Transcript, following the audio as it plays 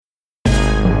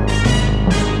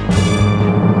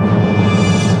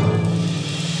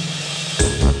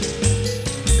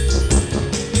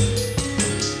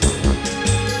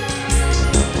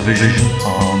Vision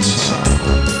on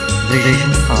Sound.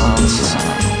 Vision on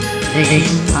Sound. Vision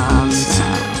on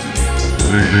Sound.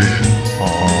 Vision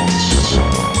on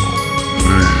Sound.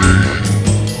 Vision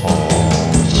on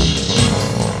Sound.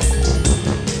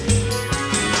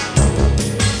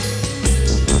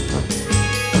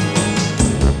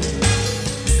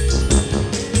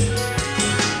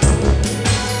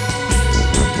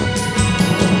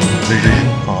 Vision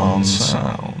on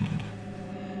Sound.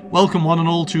 Welcome one and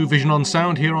all to Vision on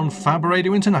Sound here on Fab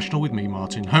Radio International with me,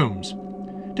 Martin Holmes.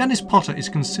 Dennis Potter is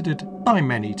considered by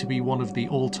many to be one of the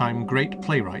all-time great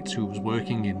playwrights who was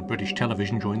working in British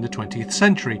television during the 20th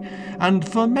century, and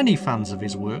for many fans of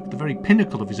his work, the very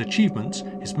pinnacle of his achievements,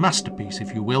 his masterpiece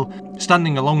if you will,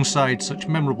 standing alongside such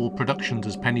memorable productions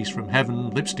as Pennies from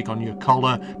Heaven, Lipstick on Your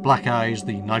Collar, Black Eyes,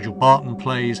 the Nigel Barton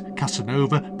plays,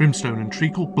 Casanova, Brimstone and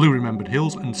Treacle, Blue Remembered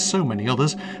Hills and so many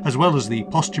others, as well as the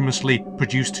posthumously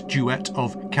produced duet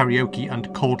of Karaoke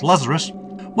and Cold Lazarus,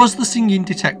 was The Singing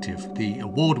Detective, the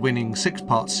award-winning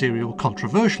six-part serial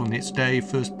controversial in its day,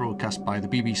 first broadcast by the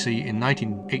BBC in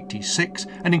 1986,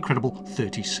 an incredible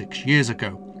 36 years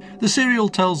ago. The serial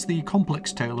tells the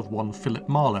complex tale of one Philip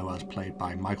Marlowe, as played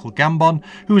by Michael Gambon,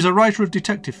 who is a writer of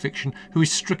detective fiction who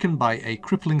is stricken by a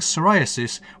crippling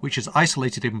psoriasis which has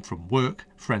isolated him from work,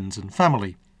 friends and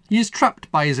family. He is trapped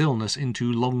by his illness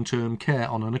into long-term care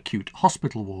on an acute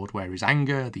hospital ward where his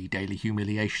anger, the daily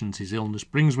humiliations his illness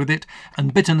brings with it,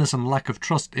 and bitterness and lack of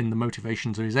trust in the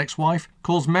motivations of his ex-wife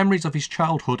cause memories of his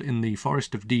childhood in the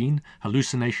Forest of Dean,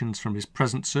 hallucinations from his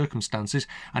present circumstances,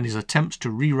 and his attempts to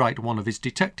rewrite one of his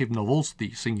detective novels,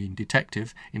 The Singing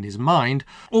Detective, in his mind,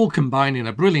 all combine in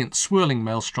a brilliant swirling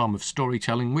maelstrom of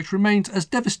storytelling which remains as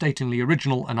devastatingly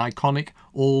original and iconic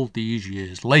all these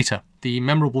years later. The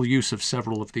memorable use of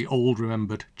several of the old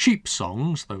remembered cheap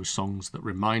songs, those songs that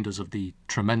remind us of the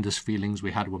tremendous feelings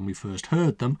we had when we first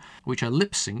heard them, which are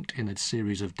lip-synced in a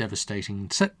series of devastating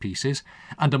set pieces,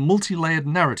 and a multi-layered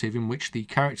narrative in which the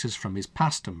characters from his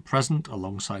past and present,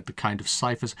 alongside the kind of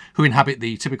ciphers who inhabit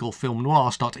the typical film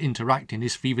noir, start to interact in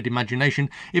his fevered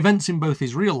imagination, events in both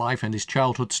his real life and his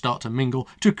childhood start to mingle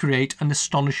to create an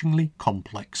astonishingly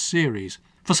complex series.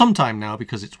 For some time now,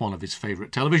 because it's one of his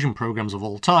favourite television programmes of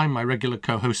all time, my regular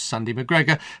co-host Sandy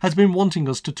McGregor has been wanting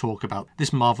us to talk about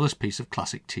this marvellous piece of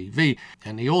classic TV,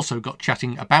 and he also got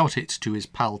chatting about it to his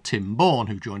pal Tim Bourne,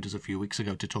 who joined us a few weeks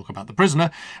ago to talk about The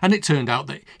Prisoner, and it turned out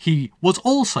that he was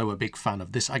also a big fan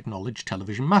of this acknowledged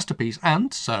television masterpiece,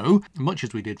 and so, much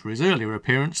as we did for his earlier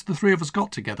appearance, the three of us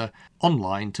got together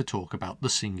online to talk about The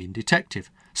Singing Detective.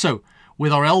 So,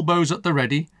 with our elbows at the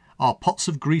ready, our pots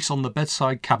of grease on the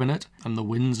bedside cabinet, and the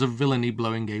winds of villainy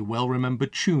blowing a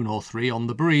well-remembered tune or three on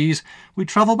the breeze, we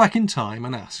travel back in time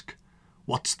and ask,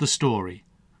 what's the story?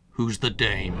 Who's the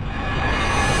dame?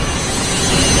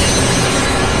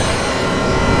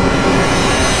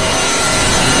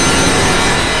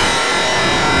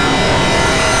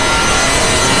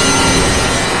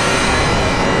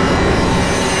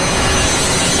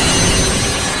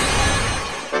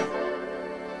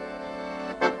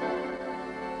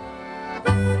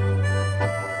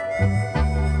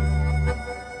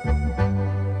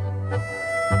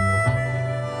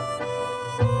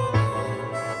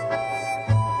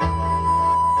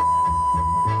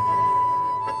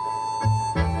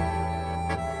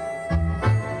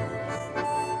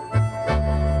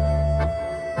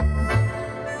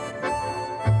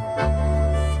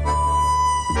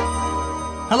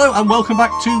 Hello and welcome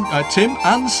back to Tim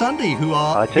and Sandy, who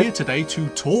are here today to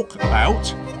talk about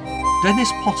Dennis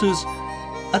Potter's,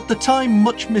 at the time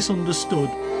much misunderstood,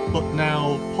 but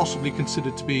now possibly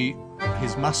considered to be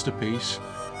his masterpiece,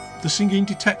 The Singing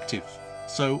Detective.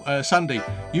 So, Sandy,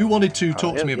 you wanted to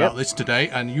talk to me about this today,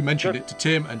 and you mentioned it to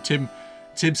Tim, and Tim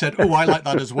said, oh, I like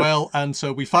that as well, and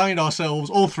so we find ourselves,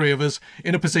 all three of us,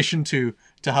 in a position to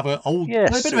have a bit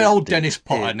of an old Dennis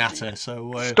Potter natter.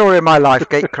 So, story of my life,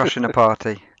 gate crushing a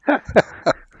party.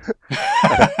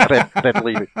 I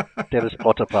believe it. Dennis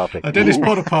Potter party. A Dennis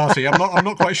Potter party. I'm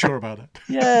not quite sure about it.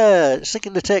 Yeah,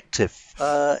 Singing Detective.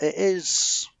 It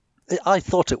is. I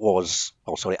thought it was.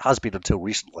 Oh, sorry. It has been until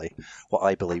recently what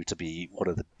I believe to be one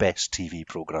of the best TV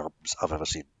programs I've ever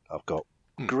seen. I've got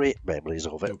great memories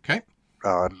of it. Okay.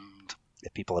 And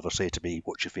if people ever say to me,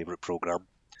 "What's your favourite program?"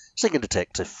 Singing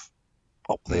Detective,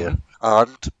 up there.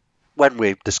 And when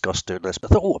we discussed doing this, I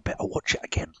thought, I better watch it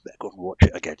again. Better go and watch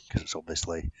it again, because it's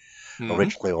obviously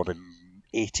originally on in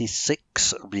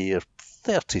 86, mere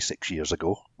 36 years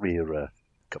ago. We're a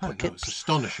couple of kids. It's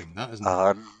astonishing, that, isn't it?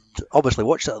 And obviously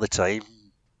watched it at the time,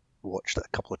 watched it a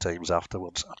couple of times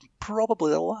afterwards, and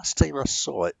probably the last time I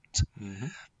saw it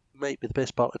might be the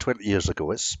best part of 20 years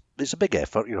ago. It's a big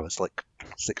effort, you know, it's like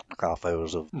 6.5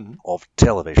 hours of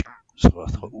television. So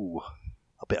I thought, ooh,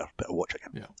 I better watch it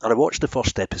again. Yeah. And I watched the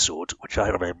first episode, which I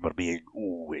remember being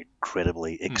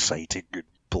incredibly exciting and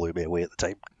blew me away at the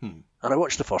time. And I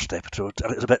watched the first episode,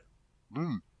 and it was a bit,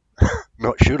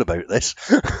 not sure about this.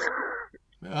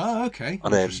 Oh, okay.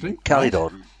 And then Interesting. carried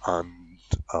on, and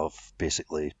I've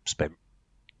basically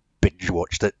binge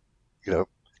watched it. You know,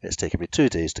 it's taken me 2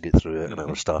 days to get through it, and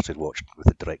I started watching with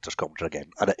the director's commentary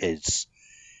again, and it is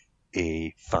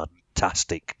a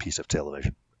fantastic piece of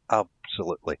television.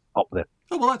 Absolutely up there.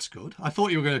 Oh well, that's good. I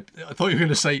thought you were going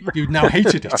to say you now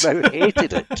hated it. I now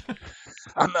hated it.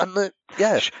 And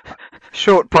yeah,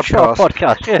 Short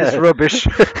podcast. Yeah. It's rubbish.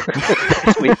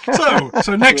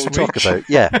 So next we'll week. talk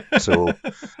about So,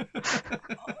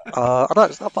 and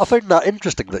I found that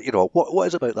interesting. That, you know, what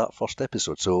is about that first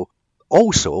episode. So,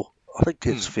 also, I think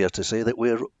it's fair to say that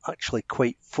we're actually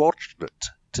quite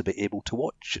fortunate to be able to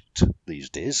watch it these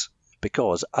days,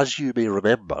 because, as you may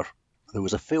remember, there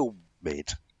was a film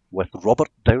made with Robert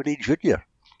Downey Jr.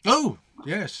 Oh,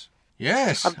 yes.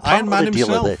 Yes. And part Iron Man of the deal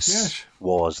himself. of this Yes.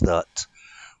 was that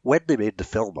when they made the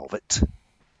film of it,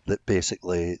 that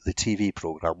basically the TV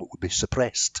programme would be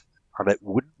suppressed and it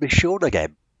wouldn't be shown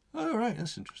again. Oh, right.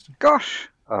 That's interesting. Gosh,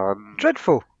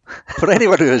 dreadful. For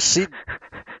anyone who has seen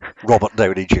Robert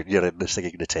Downey Jr. in The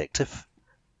Singing Detective,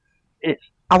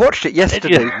 I watched it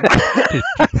yesterday.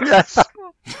 Yes.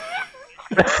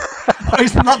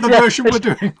 Isn't that the version we're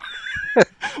doing?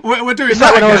 We're doing Is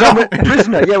that when I was again, on aren't The we?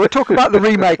 Prisoner? Yeah, we're talking about the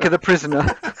remake of The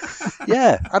Prisoner.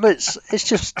 yeah, and it's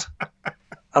just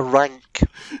a rank,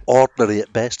 ordinary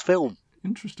at best film.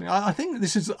 Interesting. I think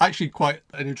this is actually quite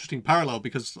an interesting parallel,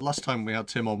 because last time we had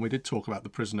Tim on, we did talk about The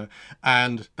Prisoner,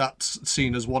 and that's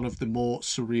seen as one of the more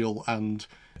surreal and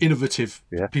innovative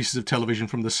pieces of television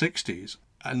from the 60s.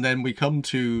 And then we come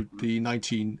to the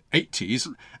 1980s,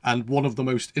 and one of the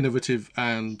most innovative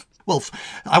and, well,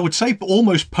 I would say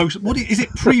almost is it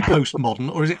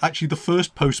pre-postmodern, or is it actually the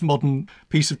first postmodern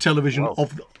piece of television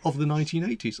of the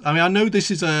 1980s? I mean, I know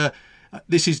this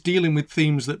is dealing with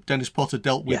themes that Dennis Potter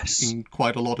dealt with in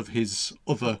quite a lot of his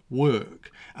other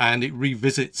work, and it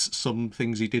revisits some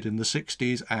things he did in the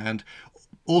 60s, and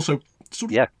also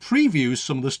sort of previews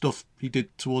some of the stuff he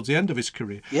did towards the end of his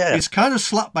career. Yeah. It's kind of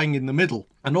slap bang in the middle,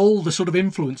 and all the sort of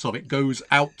influence of it goes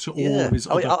out to all of his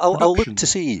other I'll look to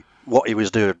see what he was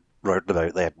doing round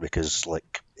about then, because,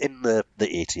 like, in the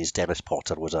 80s, Dennis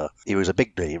Potter was a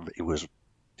big name. He was,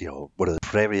 you know, one of the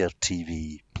premier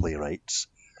TV playwrights,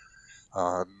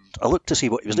 and I looked to see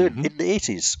what he was doing in the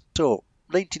 80s. So,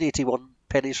 1981,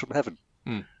 Pennies from Heaven.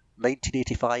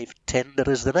 1985,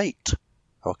 Tender is the Night.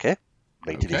 Okay.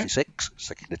 1986,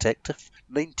 Singing Detective.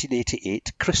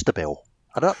 1988, Christabel.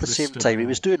 And at the same time, he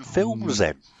was doing films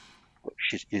then,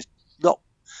 which is not...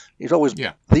 He's always...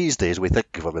 These days, we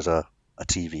think of him as a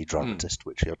TV dramatist,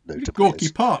 which he undoubtedly Gorky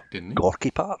is. Park, didn't he? Gorky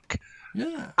Park.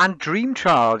 Yeah. And Dream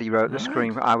Child, he wrote the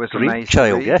screenplay. I was amazed. Dream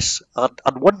Child, yes.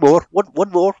 And one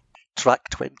more. Track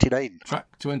 29.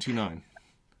 Track 29.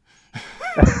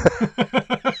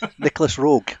 Nicholas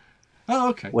Rogue. Oh,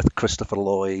 okay. With Christopher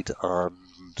Lloyd, and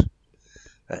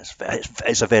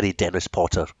it's a very Dennis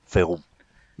Potter film.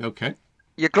 Okay.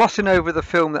 You're glossing over the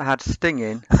film that had Sting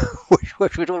in. Which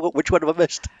one have I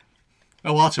missed?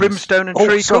 Oh, Artemis. Brimstone and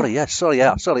Treacle. Sorry,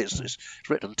 it's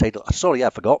written in the title. Sorry, I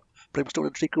forgot. Brimstone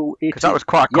and Treacle. Because that was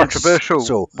quite a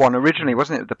controversial one originally,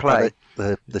 wasn't it? The play.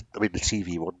 The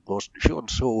TV one wasn't shown,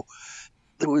 so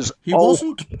there was. He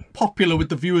wasn't popular with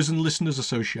the Viewers and Listeners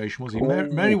Association, was he?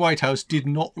 Mary Whitehouse did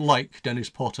not like Dennis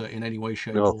Potter in any way,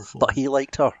 shape, or form. But he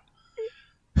liked her.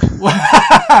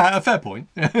 A fair point.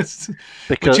 Yes.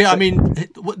 Because, I mean,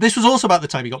 this was also about the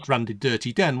time he got branded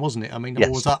Dirty Den, wasn't it? I mean,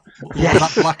 or was that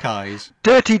Black Eyes?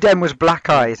 Dirty Den was Black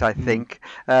Eyes, I think.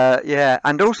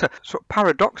 And also, sort of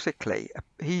paradoxically,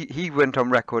 he went on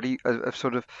record of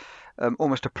sort of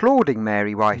almost applauding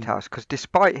Mary Whitehouse, because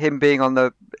despite him being on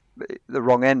the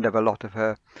wrong end of a lot of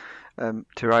her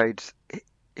tirades,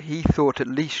 he thought at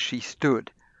least she stood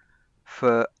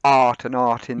for art and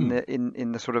art in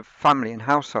the sort of family and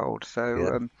household.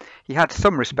 So he had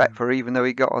some respect for her, even though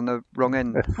he got on the wrong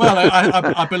end. Well,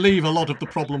 I believe a lot of the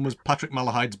problem was Patrick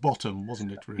Malahide's bottom,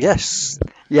 wasn't it? Really?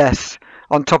 Yes,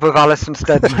 on top of Alison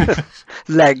Steadman's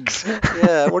legs.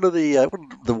 Yeah, one of the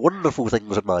wonderful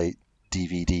things in my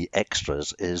DVD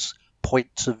extras is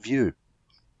Points of View,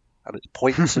 and it's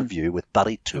Points of View with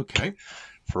Barry Took. Okay.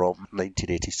 From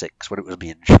 1986, when it was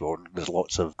being shown. There's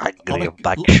lots of angry and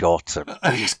bag shots. And...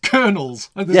 It's colonels.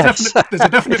 There's a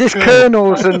definite it is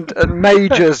colonels and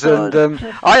majors. And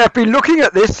I have been looking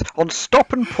at this on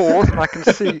stop and pause, and I can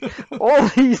see all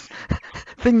these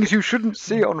Things you shouldn't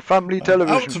see on family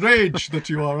television. Outrage that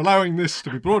you are allowing this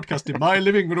to be broadcast in my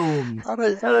living room.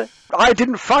 I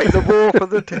didn't fight the war for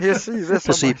the to see this. To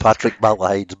on see my- Patrick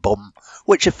Malahide bum,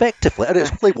 which effectively, and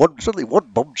it's only one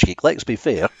bum cheek, let's be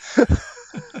fair.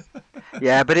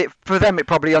 Yeah, but for them it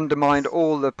probably undermined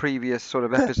all the previous sort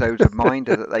of episodes of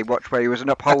Minder that they watched, where he was an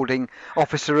upholding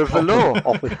officer of the law.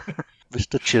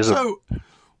 Mr. Chisholm.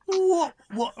 So,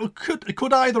 what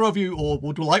could either of you, or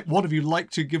would one of you like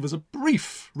to give us a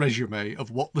brief resume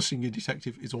of what The Singing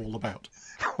Detective is all about?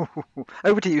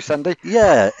 Over to you, Sandy.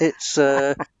 Yeah, it's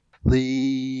the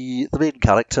main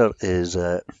character is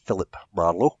Philip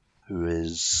Marlowe, who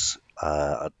is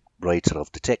a writer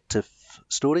of detective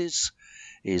stories.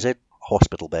 He's in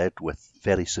hospital bed with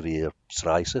very severe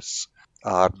psoriasis,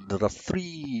 and there are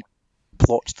three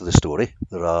plots to the story.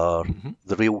 There are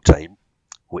the real time,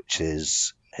 which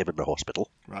is him in the hospital.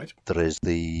 Right. There is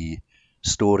the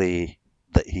story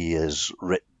that he has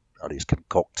written and he's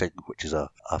concocting, which is a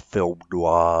film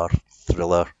noir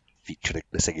thriller featuring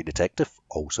the singing detective,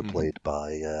 also played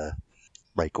by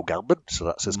Michael Gambon. So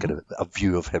that's his kind of a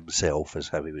view of himself as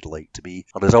how he would like to be.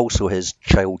 And there's also his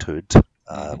childhood,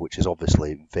 which is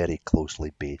obviously very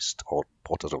closely based on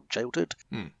Potter's own childhood.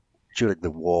 During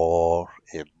the war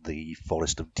in the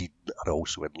Forest of Dean and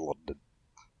also in London.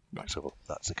 Right. So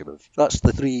that's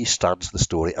the three strands of the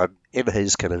story, and in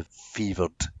his kind of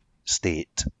fevered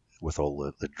state with all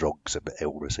the drugs and the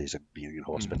illnesses and being in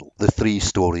hospital, the three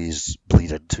stories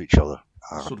bleed into each other.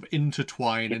 Sort of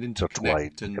intertwine and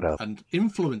interconnect and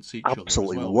influence each other.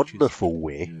 Absolutely as well, wonderful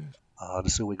way. Yeah.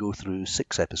 And so we go through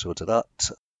 6 episodes of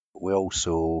that. We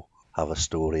also have a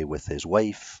story with his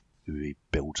wife, who he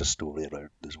builds a story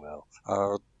around as well.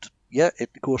 And yeah, in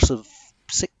the course of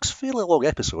 6 fairly long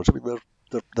episodes, I mean,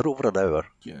 they're over an hour.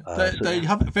 Yeah, they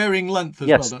have varying length as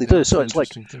yes, well. They do. That's So an it's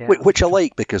like, interesting thing. which I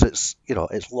like because it's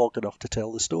it's long enough to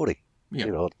tell the story. Yeah.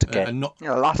 To get and not,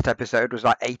 The last episode was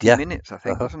like 80 minutes, I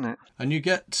think, wasn't it? and you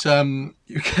get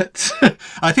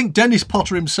I think Dennis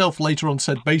Potter himself later on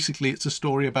said basically it's a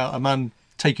story about a man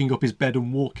taking up his bed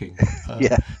and walking.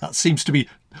 That seems to be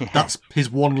that's his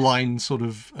one-line sort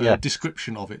of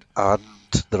description of it. And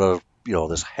there are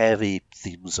there's heavy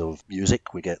themes of music.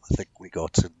 I think we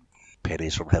got in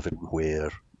Pennies from Heaven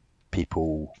where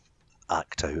people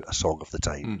act out a song of the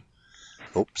time.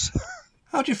 Oops.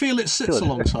 How do you feel it sits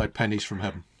alongside Pennies from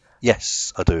Heaven?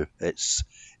 Yes, I do. I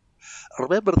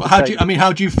remember. How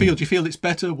do you feel? Do you feel it's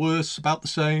better, worse, about the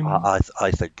same? I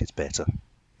think it's better.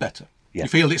 Better. Yeah. You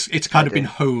feel it's kind of been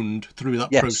honed through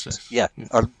that process. Yeah.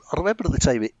 I remember at the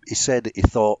time he said that he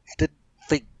thought he didn't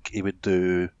think he would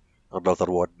do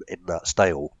another one in that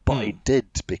style, but he did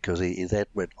because he then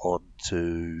went on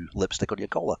to Lipstick on Your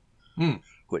Collar,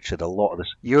 which had a lot of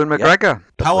this. Ewan McGregor.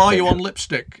 How are you on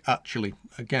Lipstick? Actually,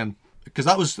 again, because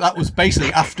that was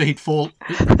basically after he'd fallen.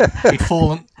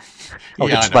 Oh,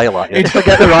 he'd smile at you. He'd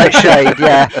forget the right shade,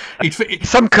 yeah.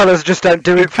 Some colours just don't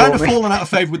do it for kind of me. fallen out of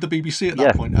favour with the BBC at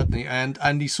that point, hadn't he?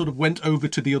 And he sort of went over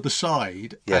to the other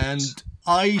side. Yes. And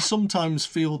I sometimes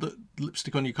feel that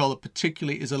Lipstick on Your Collar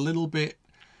particularly is a little bit...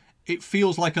 It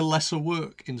feels like a lesser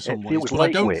work in some ways, but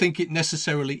I don't think it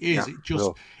necessarily is.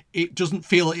 It doesn't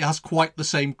feel like it has quite the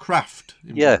same craft.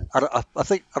 Yeah, I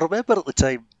remember at the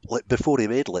time, like before he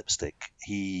made Lipstick,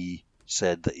 he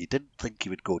said that he didn't think he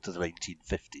would go to the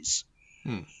 1950s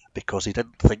because he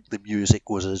didn't think the music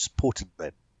was as potent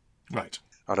then. Right.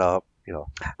 And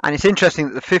And it's interesting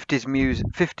that the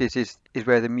 50s is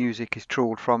where the music is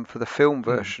trawled from for the film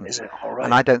version. Is it? All right.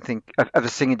 And I don't think of a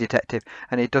singing detective,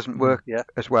 and it doesn't work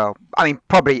as well. I mean,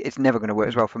 probably it's never going to work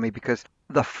as well for me because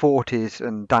the 40s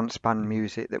and dance band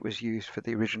music that was used for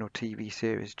the original TV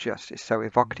series just is so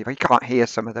evocative. You can't hear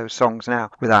some of those songs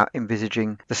now without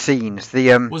envisaging the scenes.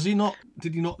 Was he not?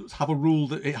 Did he not have a rule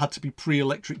that it had to be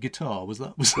pre-electric guitar? Was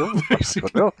that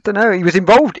basically? Well, I don't know. He was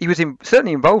involved. He was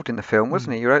certainly involved in the film,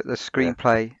 wasn't he? He wrote the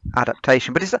screenplay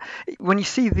adaptation. But when you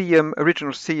see the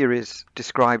original series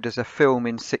described as a film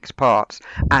in 6 parts,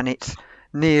 and it's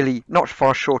nearly not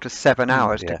far short of 7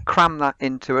 hours, to cram that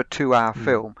into a 2-hour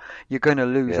film, you're going to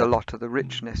lose a lot of the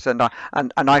richness. And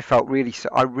I felt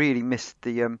I really missed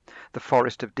the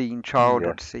Forest of Dean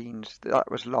childhood scenes.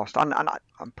 That was lost. And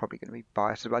I'm probably going to be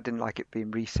biased, but I didn't like it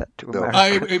being reset to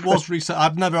America. It was reset.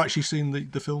 I've never actually seen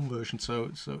the film version,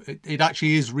 so it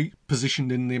actually is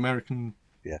repositioned in the American.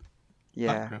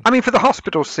 Yeah, background. I mean for the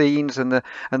hospital scenes and the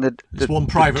it's one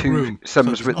private room.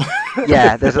 There's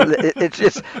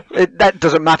that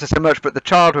doesn't matter so much, but the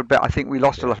childhood bit I think we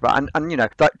lost a lot about. And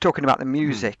like, talking about the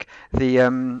music,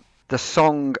 the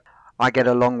song I Get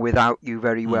Along Without You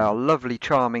Very Well. Lovely,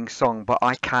 charming song, but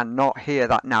I cannot hear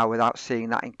that now without seeing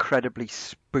that incredibly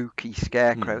spooky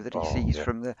scarecrow that he sees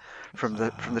from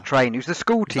the train, who's the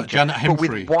school Is that teacher, Janet but Hemfrey?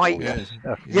 with white,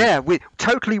 Yeah. with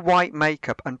totally white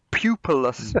makeup and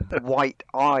pupilless white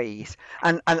eyes.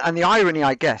 And the irony,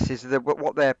 I guess, is that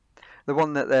the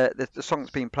one that the song's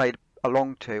being played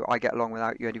along to, I Get Along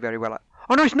Without You Very Well.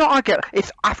 Oh no, it's not.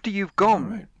 It's After You've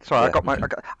Gone. Right. Sorry, Yeah. I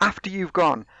got After You've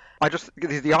Gone.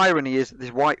 The irony is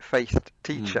this white-faced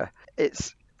teacher.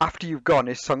 It's After You've Gone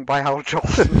is sung by Al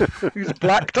Jolson, who's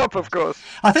blacked up, of course.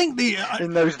 I think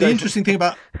In those the days. interesting thing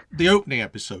about the opening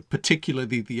episode,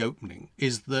 particularly the opening,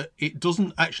 is that it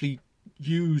doesn't actually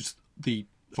use the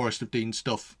Forest of Dean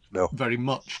stuff No. very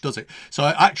much, does it? So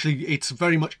actually, it's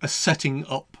very much a setting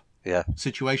up Yeah.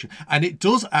 situation, and it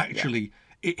does actually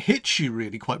it hits you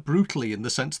really quite brutally in the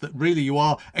sense that really you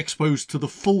are exposed to the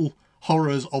full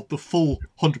horrors of the full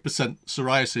 100%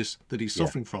 psoriasis that he's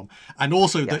suffering from, and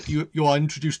also that you are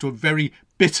introduced to a very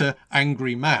bitter,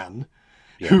 angry man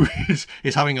who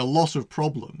is having a lot of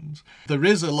problems. There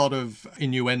is a lot of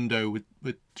innuendo with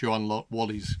Joanne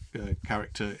Wally's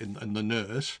character and the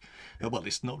nurse. Well,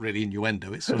 it's not really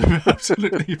innuendo, it's sort of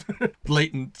absolutely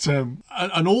blatant,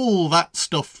 and all that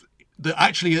stuff that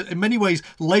actually, in many ways,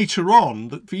 later on,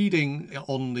 that feeding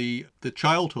on the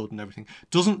childhood and everything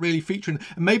doesn't really feature. And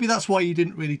maybe that's why you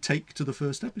didn't really take to the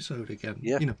first episode again.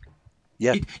 Yeah. You know,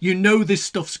 Yeah. you know this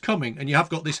stuff's coming, and you have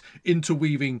got this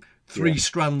interweaving three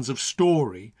strands of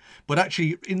story. But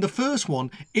actually, in the first one,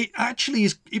 it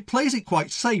plays it quite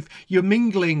safe. You're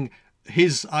mingling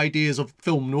his ideas of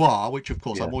film noir, which of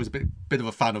course I'm always a bit of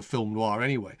a fan of film noir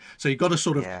anyway. So you've got a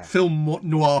sort of film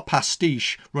noir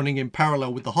pastiche running in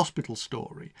parallel with the hospital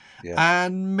story. Yeah.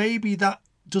 And maybe that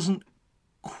doesn't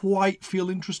quite feel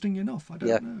interesting enough. I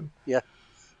don't know. Yeah.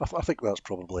 I think that's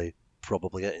probably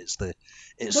it. It's I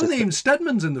don't think even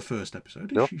Stedman's in the first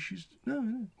episode. No. She's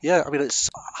no. Yeah, I mean, it's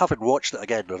having watched it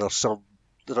again, there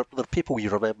are people you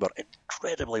remember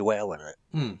incredibly well in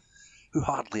it who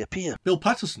hardly appear. Bill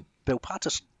Patterson. Bill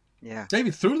Patterson. Yeah.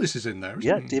 David Thewlis is in there,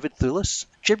 isn't he? David Thewlis.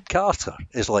 Jim Carter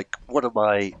is like one of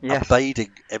my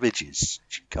abiding images.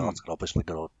 Jim Carter, obviously,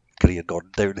 career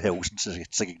gone downhill since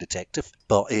singing detective.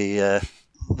 But the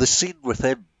scene with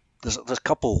him, there's a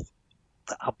couple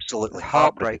that absolutely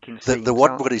Heartbreaking scenes, The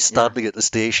one aren't where he's standing at the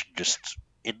station just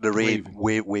in the rain,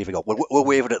 waving up. We're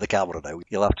waving at the camera now.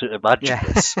 You'll have to imagine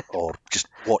this or just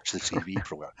watch the TV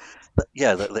program. But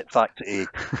yeah, the fact that he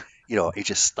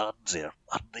just stands there.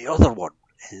 And the other one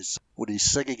is when he's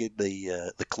singing in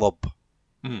the club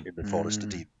in the Forest of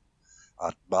Dean,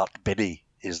 and Mark Binney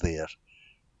is there,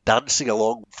 dancing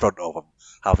along in front of him,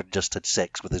 having just had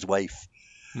sex with his wife.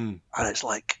 And it's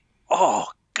like, oh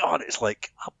God, it's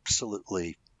like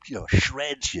absolutely,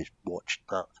 shreds you watching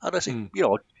that. And I think,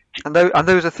 And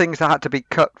those are things that had to be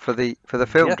cut for the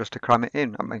film just to cram it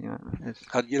in. I mean,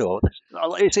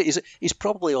 he's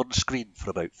probably on screen for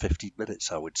about 15 minutes,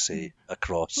 I would say,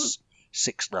 across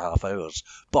 6.5 hours.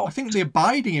 But I think the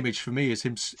abiding image for me is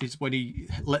when he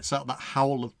lets out that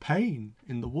howl of pain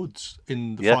in the woods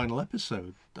in the final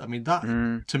episode. I mean, that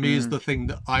to me is the thing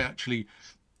that I actually,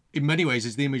 in many ways,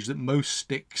 is the image that most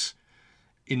sticks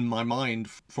in my mind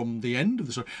from the end of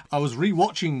the story. I was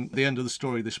rewatching the end of the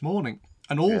story this morning,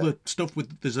 and all the stuff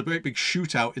there's a very big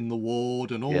shootout in the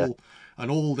ward, and all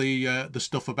the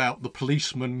stuff about the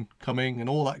policeman coming and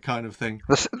all that kind of thing.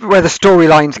 Where the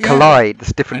storylines collide,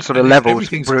 there's different sort of levels.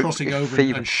 Everything's crossing over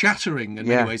and shattering in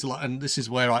many ways. And this is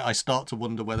where I start to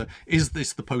wonder whether, is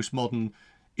this the postmodern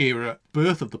era,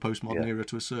 birth of the postmodern era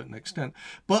to a certain extent.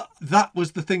 But that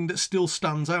was the thing that still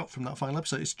stands out from that final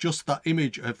episode. It's just that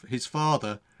image of his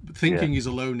father thinking he's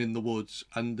alone in the woods,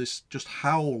 and this just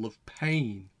howl of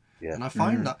pain. Yeah. And I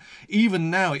find that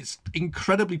even now it's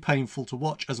incredibly painful to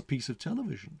watch as a piece of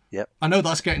television. Yep. I know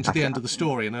that's getting to the end of the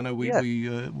story, and I know we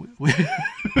haven't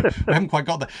quite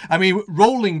got there. I mean,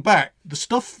 rolling back, the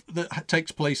stuff that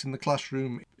takes place in the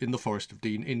classroom in the Forest of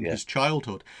Dean in his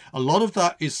childhood, a lot of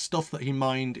that is stuff that he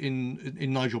mined in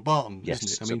Nigel Barton,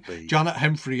 isn't it? I mean, Janet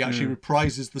Hemfrey actually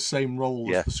reprises the same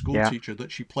role as the school teacher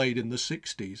that she played in the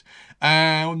 60s.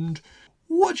 And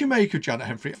what do you make of Janet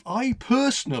Hemfrey? I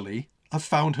personally have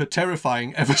found her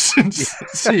terrifying ever since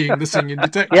seeing The Singing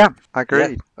Detective. Yeah, I agree.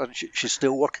 Yeah. And she's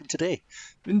still working today.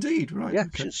 Indeed, right. Yeah,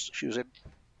 okay. she was in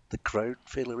The Crown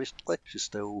fairly recently. She's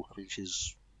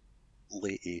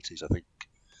late 80s, I think.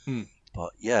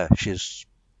 But yeah,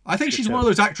 I think she's one of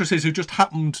those actresses who just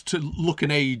happened to look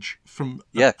an age from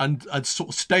and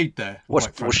sort of stayed there. Was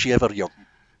she ever young?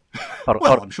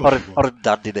 I'm sure she was. Or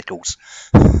Dandy Nichols.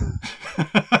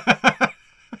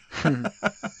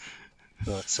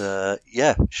 But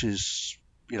she's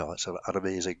it's an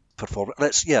amazing performance.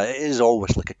 And it is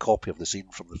always like a copy of the scene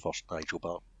from the first Nigel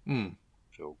Barton.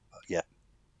 So,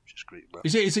 which is great.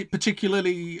 Is it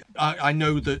particularly? I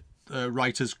know that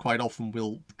writers quite often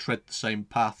will tread the same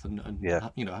path and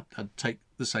take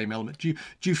the same element. Do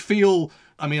you feel?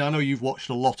 I mean, I know you've watched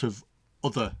a lot of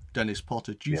other Dennis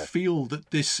Potter. Do you feel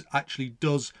that this actually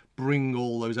does bring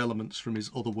all those elements from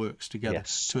his other works together to a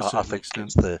certain I think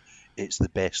extent? it's the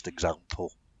best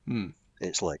example.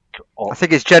 It's like I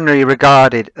think it's generally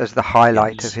regarded as the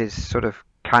highlight of his sort of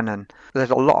canon.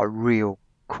 There's a lot of real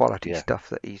quality stuff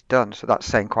that he's done, so that's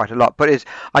saying quite a lot. But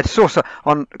I saw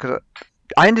because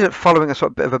I ended up following a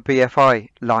sort of bit of a BFI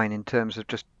line in terms of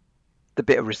just the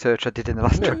bit of research I did in the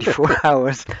last 24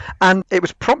 hours, and it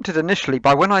was prompted initially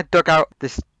by when I dug out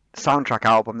this soundtrack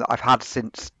album that I've had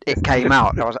since it came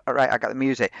out. I was right, I got the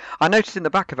music. I noticed in the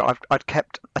back of it I'd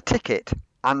kept a ticket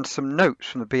and some notes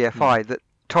from the BFI that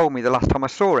told me the last time I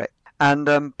saw it. And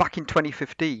back in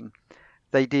 2015,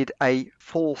 they did a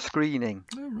full screening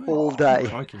all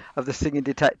day of The Singing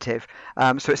Detective.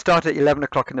 So it started at 11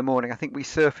 o'clock in the morning. I think we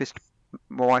surfaced,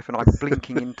 my wife and I,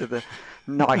 blinking into the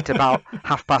night about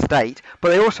 8:30. But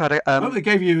they also had they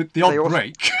gave you the odd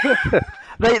break.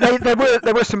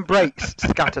 there were some breaks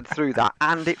scattered through that,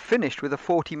 and it finished with a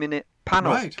 40-minute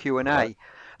panel Q&A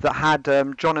that had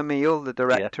John Emile, the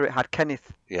director. It had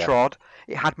Kenneth Trodd.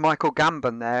 It had Michael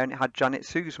Gambon there, and it had Janet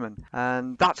Suzman,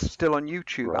 and that's still on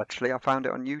YouTube. Actually, I found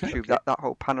it on YouTube. That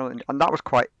whole panel, and that was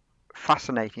quite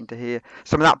fascinating to hear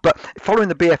some of that. But following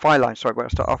the BFI line, where I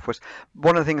start off was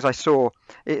one of the things I saw.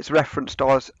 It's referenced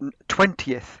as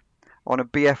 20th on a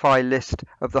BFI list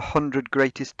of the 100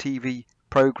 greatest TV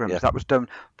programs. That was done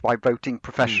by voting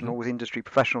professionals, industry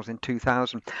professionals in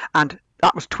 2000, and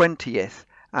that was 20th.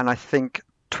 And I think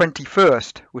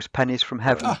 21st was Pennies from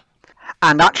Heaven,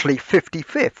 and actually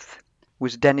 55th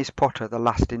was Dennis Potter, The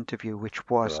Last Interview, which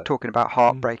was talking about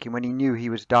heartbreaking when he knew he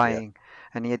was dying,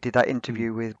 and he did that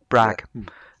interview with Bragg.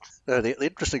 The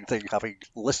interesting thing, having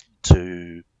listened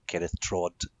to Kenneth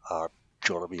Trodd and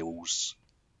John Emile's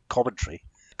commentary,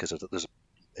 because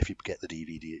if you get the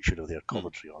DVD, it should have their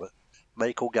commentary on it.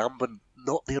 Michael Gambon,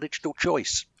 not the original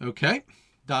choice. Okay,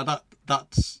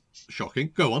 that's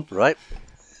shocking. Go on. Right.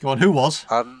 Go on, who was?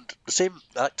 And the same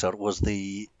actor was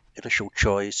the initial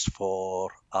choice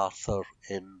for Arthur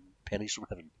in Pennies from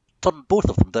Heaven. Turned both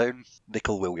of them down,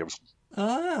 Nicol Williamson.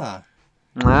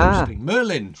 Interesting.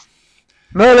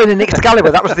 Merlin and Excalibur.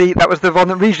 That was the one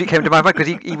that immediately came to my mind, because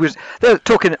he was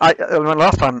talking.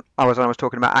 Last time I was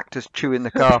talking about actors chewing the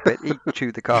carpet. He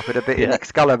chewed the carpet a bit in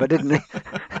Excalibur, didn't he?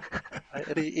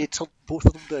 And he turned both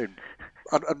of them down.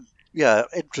 And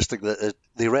interesting that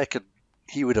they reckon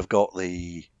he would have got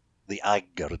the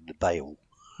anger and the bile,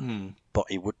 but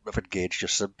he wouldn't have engaged your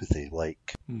sympathy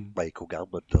like Michael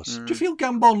Gambon does. Do you feel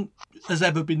Gambon has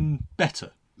ever been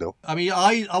better? No. I mean,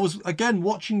 I was, again,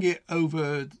 watching it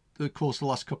over the course of the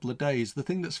last couple of days. The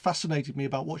thing that's fascinated me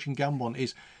about watching Gambon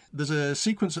is there's a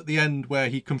sequence at the end where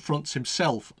he confronts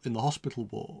himself in the hospital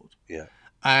ward. Yeah.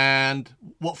 And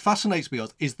what fascinates me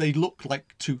is they look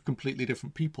like two completely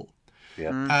different people.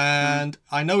 Yeah. And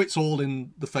I know it's all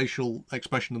in the facial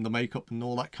expression and the makeup and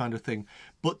all that kind of thing,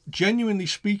 but genuinely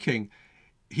speaking,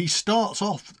 he starts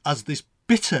off as this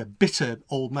bitter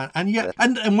old man, and yet,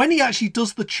 and when he actually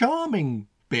does the charming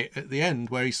bit at the end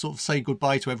where he sort of say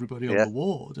goodbye to everybody on the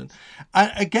ward, and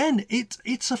again,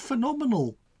 it's a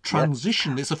phenomenal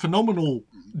transition. It's a phenomenal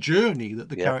journey that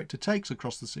the character takes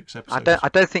across the 6 episodes. I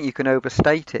don't think you can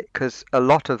overstate it, because a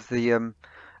lot of the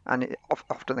and it's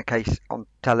often the case on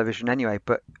television anyway,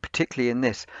 but particularly in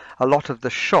this, a lot of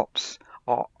the shots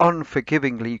are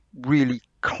unforgivingly really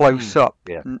close up,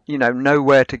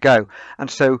 nowhere to go.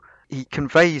 And so he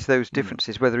conveys those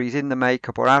differences, whether he's in the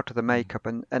makeup or out of the makeup,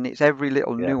 and it's every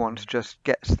little nuance just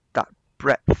gets that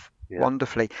breadth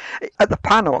wonderfully. At the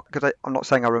panel, because I'm not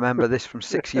saying I remember this from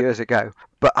 6 years ago,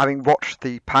 but having watched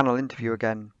the panel interview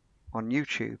again on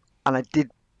YouTube, and I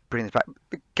did bring this back,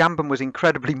 Gambon was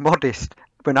incredibly modest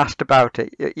when asked about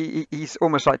it. He's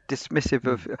almost like dismissive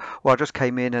of, I just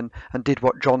came in and did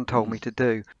what John told me to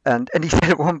do. And he said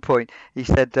at one point, he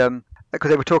said, because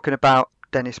they were talking about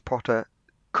Dennis Potter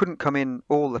couldn't come in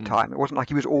all the time. It wasn't like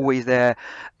he was always there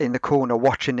in the corner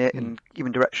watching it and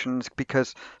giving directions,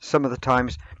 because some of the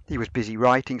times he was busy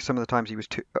writing, some of the times he was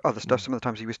some of the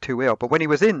times he was too ill. But when he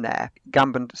was in there,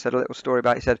 Gambon said a little story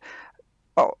about it. He said,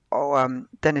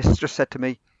 Dennis just said to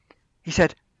me, he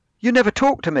said, "You never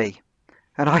talk to me."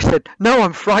 And I said, "No,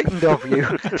 I'm frightened of you."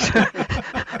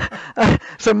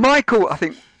 So Michael, I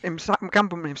think,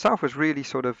 Gambleman himself was really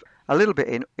sort of a little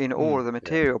bit in awe of the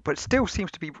material, but still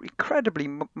seems to be incredibly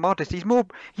modest. He's more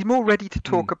ready to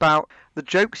talk about the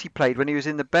jokes he played when he was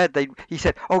in the bed. He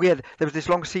said, "Oh yeah, there was this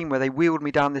long scene where they wheeled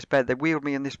me down this bed. They wheeled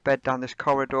me in this bed down this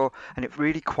corridor, and it was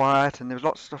really quiet, and there was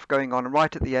lots of stuff going on. And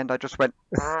right at the end, I just went."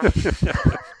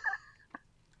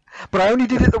 But I only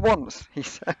did it the once, he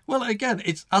said. Well, again,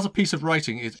 it's as a piece of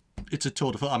writing, it's a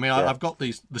tour de force. I mean, I've got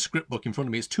the script book in front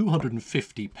of me. It's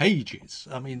 250 pages.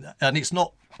 I mean, and it's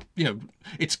not,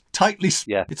 it's tightly.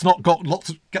 Yeah. It's not got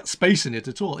got space in it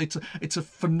at all. It's a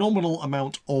phenomenal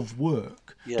amount of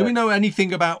work. Yeah. Do we know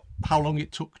anything about how long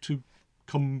it took to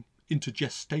come into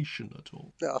gestation at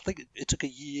all? I think it took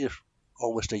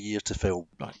almost a year to film.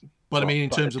 Right. But I mean, in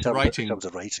terms of writing,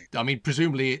 I mean,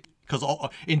 presumably, because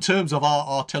in terms of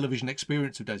our television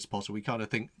experience of Dennis Potter, we kind of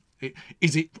think,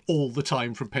 is it all the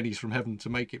time from Pennies from Heaven to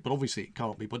make it? But obviously it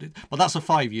can't be. But that's a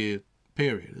 5-year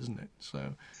period, isn't it?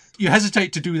 So you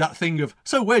hesitate to do that thing of,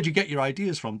 so where'd you get your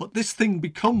ideas from? But this thing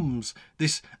becomes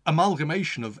this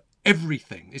amalgamation of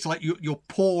everything. It's like you're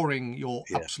pouring your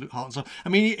absolute heart and soul. I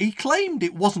mean, he claimed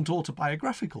it wasn't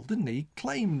autobiographical, didn't he? He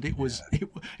claimed it was.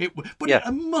 But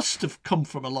it must have come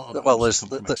from a lot of. Well,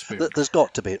 there's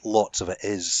got to be lots of it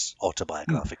is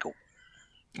autobiographical.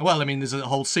 Well, I mean, there's a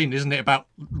whole scene, isn't it, about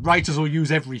writers will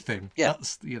use everything. Yeah,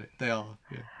 that's they are.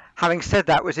 Yeah. Having said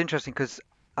that, it was interesting because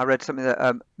I read something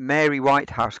that Mary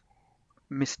Whitehouse,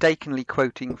 mistakenly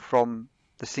quoting from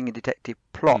the Singing Detective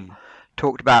plot,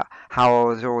 talked about how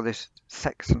there's all this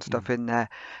sex and stuff in there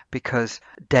because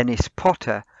Dennis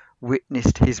Potter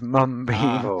witnessed his mum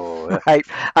being raped,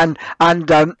 and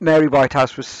Mary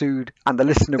Whitehouse was sued, and the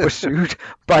listener was sued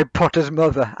by Potter's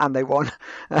mother, and they won.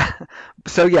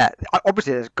 So yeah,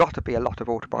 obviously there's got to be a lot of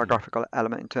autobiographical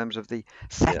element in terms of the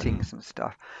settings and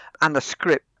stuff, and the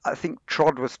script. I think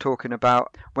Trod was talking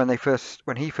about when he first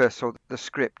saw the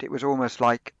script, it was almost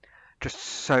like just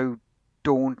so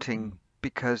daunting.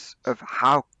 Because of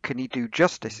how can he do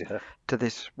justice to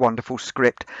this wonderful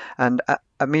script. And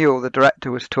Emil, the director,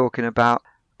 was talking about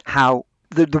how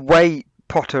the way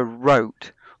Potter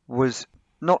wrote was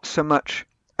not so much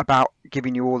about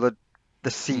giving you all the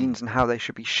scenes and how they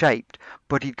should be shaped,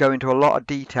 but he'd go into a lot of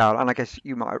detail. And I guess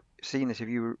you might have seen this if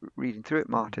you were reading through it,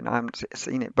 Martin. I haven't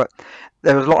seen it, but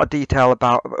there was a lot of detail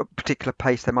about a particular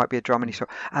pace. There might be a drum,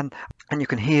 and you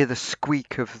can hear the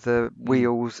squeak of the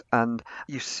wheels, and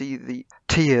you see the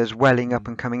tears welling up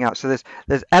and coming out. So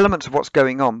there's elements of what's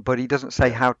going on, but he doesn't say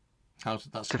how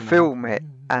to film it,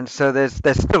 and so there's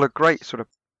still a great sort of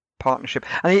partnership.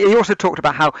 And he also talked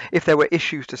about how if there were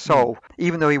issues to solve,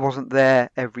 even though he wasn't there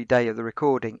every day of the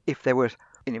recording, if there were,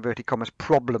 in inverted commas,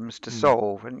 problems to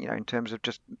solve, and in terms of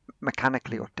just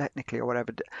mechanically or technically or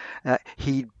whatever,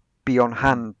 he'd be on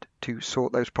hand to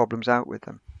sort those problems out with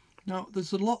them. Now,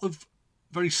 there's a lot of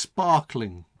very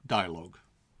sparkling dialogue.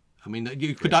 I mean,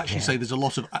 you could actually say there's a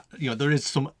lot of, there is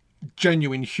some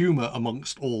genuine humour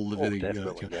amongst all the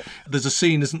video. There's a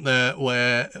scene, isn't there,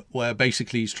 where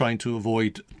basically he's trying to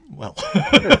avoid,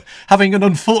 having an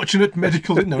unfortunate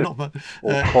intimate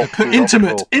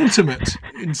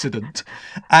incident,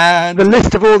 and the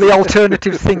list of all the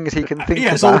alternative things he can think of.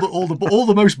 Yes, all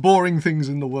the most boring things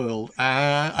in the world,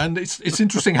 and it's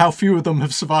interesting how few of them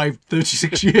have survived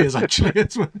 36 years. Actually,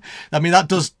 I mean that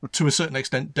does to a certain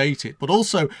extent date it, but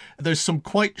also there's some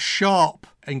quite sharp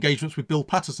engagements with Bill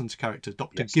Patterson's character,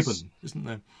 Dr. Gibbon, isn't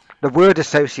there? The word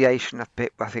association a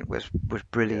bit, I think, was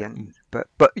brilliant.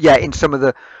 But yeah, in some of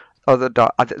the other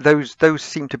those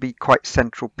seem to be quite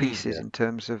central pieces in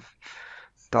terms of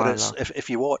dialogue.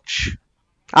 If you watch,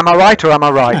 am I right or am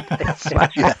I right?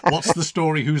 What's the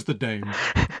story? Who's the dame?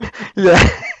 Yeah,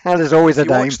 and there's always a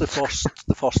dame. Watch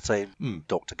the first time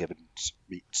Dr. Gibbons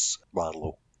meets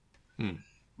Marlowe.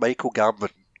 Michael Gambon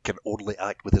can only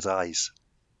act with his eyes,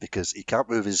 because he can't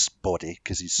move his body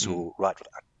because he's so right.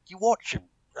 You watch him,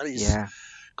 and he's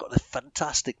got a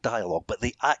fantastic dialogue, but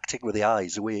the acting with the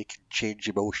eyes, the way he can change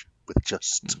emotion with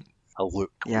just a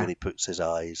look, where he puts his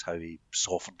eyes, how he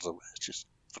softens them, it's just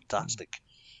fantastic.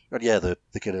 And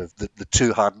the kind of the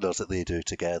two-handers that they do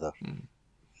together, and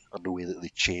the way that they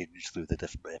change through the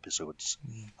different episodes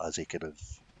as he kind of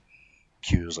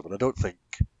cues them. And I don't think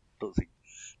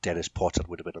Dennis Potter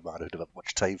would have been a man who'd have had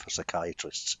much time for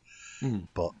psychiatrists,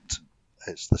 but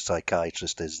it's the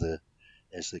psychiatrist is the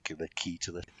kind of key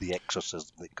to the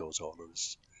exorcism that goes on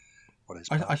his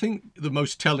I think the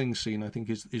most telling scene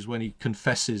is when he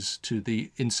confesses to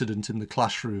the incident in the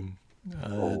classroom,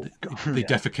 the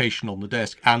defecation on the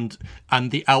desk, and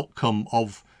the outcome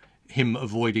of him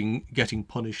avoiding getting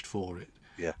punished for it.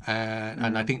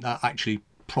 And I think that actually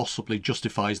possibly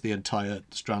justifies the entire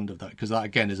strand of that, because that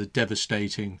again is a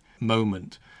devastating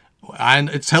moment, and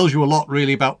it tells you a lot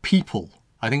really about people.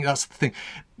 I think that's the thing.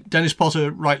 Dennis Potter,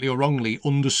 rightly or wrongly,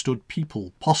 understood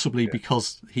people, possibly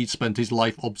because he'd spent his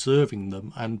life observing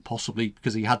them, and possibly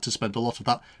because he had to spend a lot of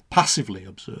that passively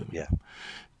observing. Yeah.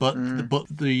 But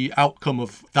the outcome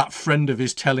of that friend of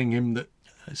his telling him that,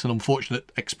 it's an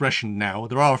unfortunate expression now.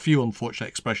 There are a few unfortunate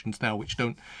expressions now which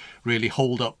don't really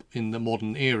hold up in the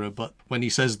modern era. But when he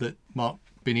says that Mark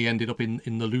Binney ended up in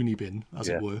the loony bin, as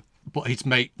it were, but his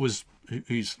mate was,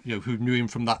 who knew him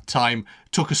from that time,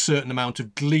 took a certain amount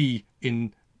of glee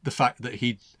in the fact that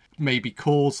he'd maybe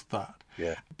caused that.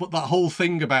 Yeah. But that whole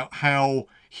thing about how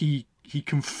he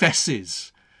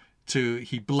confesses to,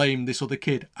 he blamed this other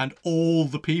kid, and all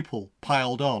the people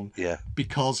piled on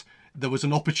because there was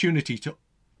an opportunity to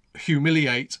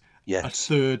humiliate a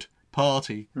third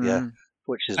party. Yeah.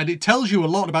 Which is, and it tells you a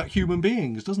lot about human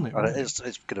beings, doesn't it? And it's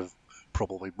kind of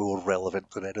probably more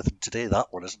relevant than anything today, that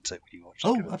one, isn't it? When you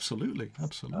watch absolutely.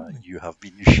 You have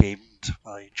been shamed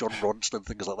by John Ronson and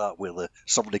things like that, where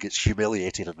somebody gets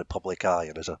humiliated in the public eye,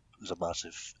 and there's a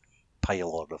massive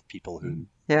pile-on of people who...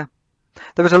 Yeah.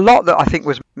 There was a lot that I think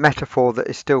was metaphor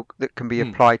that can be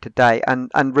applied today,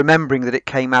 and remembering that it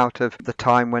came out of the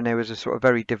time when there was a sort of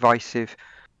very divisive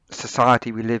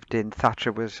society we lived in.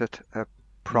 Thatcher was at a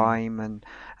prime, and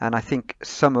I think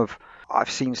I've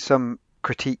seen some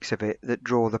critiques of it that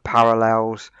draw the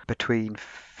parallels between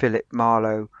Philip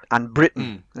Marlowe and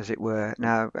Britain, as it were.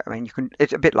 Now, I mean,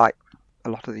 it's a bit like a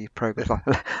lot of these programs,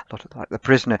 like The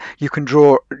Prisoner. You can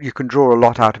draw a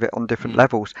lot out of it on different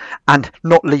levels, and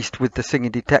not least with The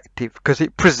Singing Detective, because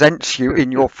it presents you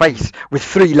in your face with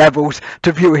 3 levels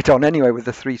to view it on anyway, with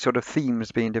the 3 sort of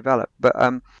themes being developed. But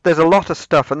there's a lot of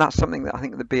stuff, and that's something that I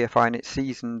think the BFI in its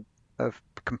season of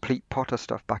complete Potter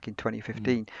stuff back in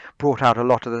 2015 brought out a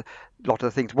lot of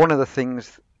the things. One of the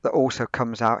things that also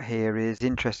comes out here is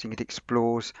interesting. It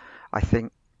explores, I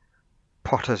think,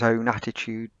 Potter's own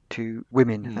attitude to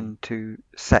women and to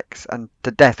sex and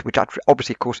to death, which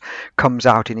obviously, of course, comes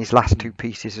out in his last 2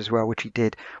 pieces as well, which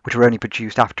were only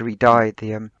produced after he died,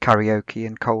 the Karaoke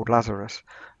and Cold Lazarus.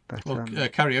 But,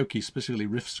 Karaoke specifically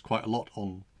riffs quite a lot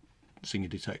on Singing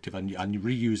Detective, and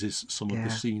reuses some of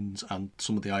the scenes and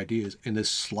some of the ideas in a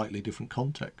slightly different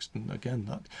context. And again,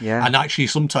 and actually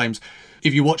sometimes,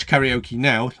 if you watch Karaoke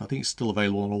now, I think it's still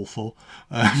available on all 4.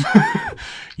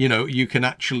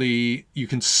 You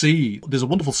can see there's a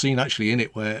wonderful scene actually in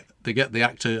it where they get the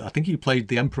actor, I think he played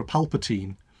the Emperor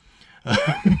Palpatine,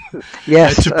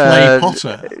 yes, to play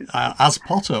Potter as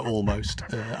Potter almost,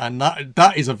 and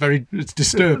that is it's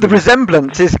disturbing. The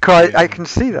resemblance is quite. I can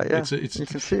see that. Yeah, you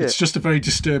can see it's just a very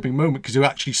disturbing moment, because you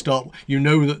actually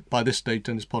that by this stage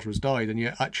Dennis Potter has died, and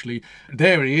yet actually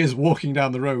there he is walking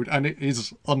down the road, and it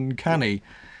is uncanny.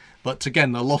 But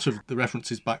again, a lot of the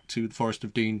references back to the Forest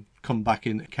of Dean come back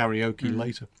in Karaoke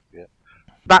later. Yeah,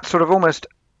 that sort of almost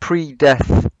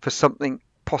pre-death for something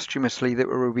posthumously that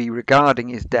we'll be regarding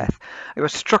his death. I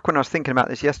was struck when I was thinking about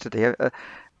this yesterday,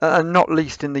 and not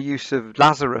least in the use of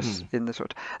Lazarus in the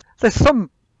sort of... There's some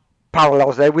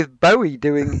parallels there with Bowie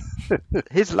doing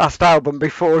his last album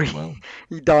before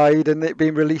he died, and it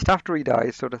being released after he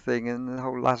died, sort of thing, and the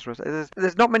whole Lazarus.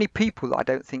 There's not many people that I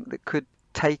don't think that could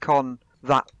take on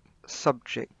that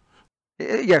subject,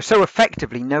 so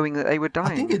effectively, knowing that they were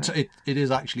dying. I think it is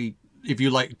actually, if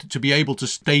you like, to be able to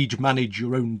stage manage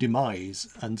your own demise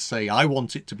and say, I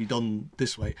want it to be done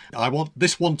this way. I want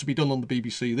this one to be done on the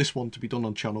BBC, this one to be done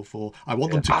on Channel 4. I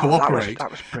want them to cooperate.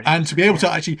 That was and to be able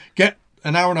to actually get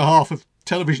an hour and a half of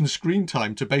television screen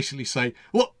time to basically say,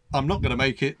 well, I'm not going to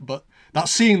make it, but that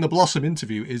Seeing the Blossom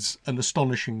interview is an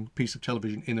astonishing piece of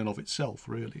television in and of itself,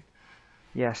 really.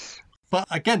 Yes. But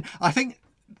again, I think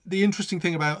the interesting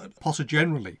thing about Potter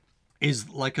generally is,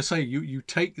 like I say, you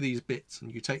take these bits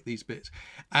and you take these bits,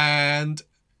 and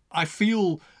I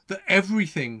feel that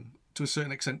everything, to a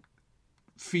certain extent,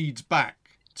 feeds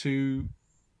back to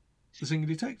The Singing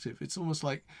Detective. It's almost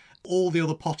like all the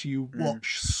other Potter you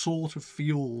watch sort of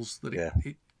feels that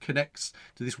it connects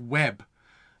to this web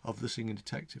of The Singing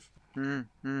Detective. But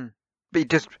he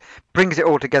just brings it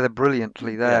all together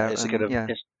brilliantly there. Yeah, it's a kind of...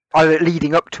 Either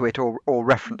leading up to it or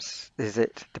reference is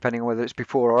it, depending on whether it's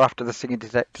before or after The Singing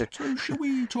Detective. So shall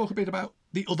we talk a bit about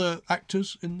the other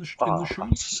actors in the show? I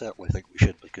certainly think we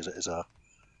should, because it's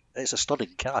a stunning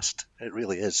cast. It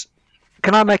really is.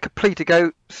 Can I make a plea to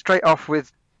go straight off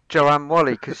with Joanne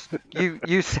Whalley? Because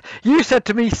you said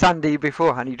to me, Sandy,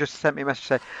 beforehand, you just sent me a message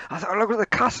saying, I thought, look at the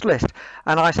cast list.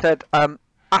 And I said,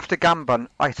 after Gambon,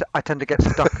 I tend to get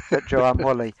stuck at Joanne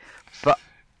Whalley. But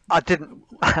I didn't.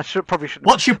 I probably shouldn't.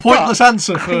 What's your pointless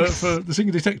answer for the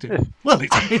singing detective? Well,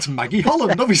 it's Maggie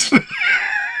Holland, obviously.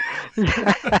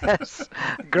 Yes,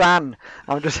 Gran.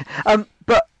 I'm just.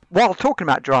 But while talking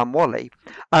about Joanne Whalley,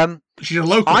 she's a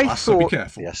local I lass, so be thought-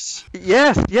 careful.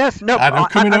 yes. No, I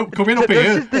know, coming up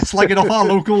here, this- slagging off our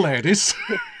local ladies.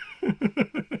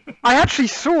 I actually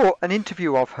saw an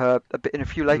interview of her a bit in a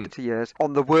few later years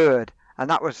on The Word, and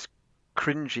that was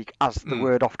cringy, as The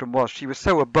Word often was. She was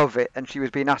so above it, and she was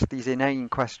being asked these inane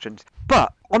questions.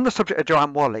 But on the subject of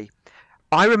Joanne Whalley,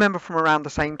 I remember from around the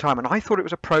same time, and I thought it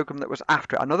was a programme that was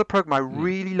after it. Another programme I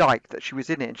really liked that she was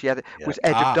in it, and she had was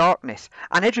Edge of Darkness.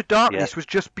 And Edge of Darkness was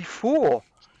just before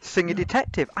Singer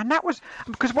Detective, and that was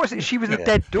because what is it? She was a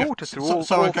dead daughter through all.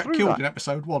 So I all got through killed that. in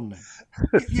episode 1 then.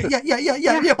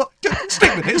 Yeah. But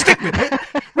stick with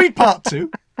it. Read part 2.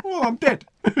 Oh, I'm dead.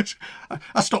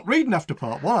 I stopped reading after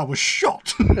part 1. I was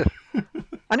shot.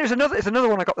 And it's another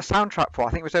one I got the soundtrack for.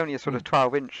 I think it was only a sort of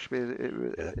 12-inch.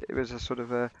 It was a sort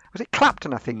of a, was it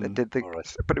Clapton? I think that did the,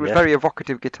 right. but it was very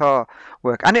evocative guitar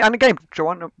work. And again,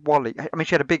 Joanne Whalley. I mean,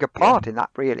 she had a bigger part in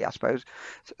that, really. I suppose,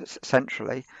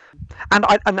 centrally.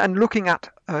 And looking at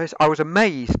her, I was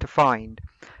amazed to find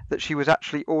that she was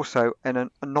actually also in a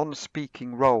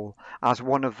non-speaking role as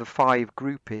one of the 5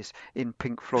 groupies in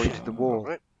Pink Floyd's The Wall.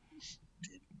 Right.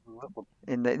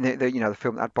 In the the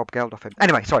film that had Bob Geldof in.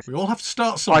 Anyway, sorry. We all have to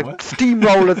start I somewhere.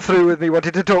 steamrollered through with me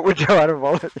wanted to talk with Joanne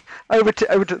Whalley. Over to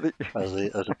the.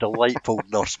 As a delightful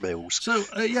Nurse Mills. So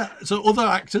so other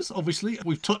actors, obviously,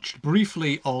 we've touched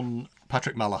briefly on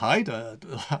Patrick Malahide.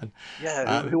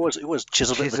 Who was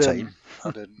Chisholm at the time,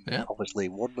 and then obviously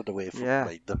wandered away from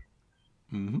Minder.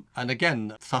 And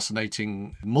again,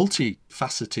 fascinating,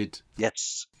 multifaceted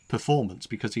Yes. performance,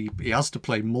 because he has to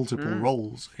play multiple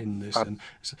roles in this. And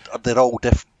they're all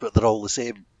different, but they're all the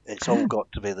same. It's all got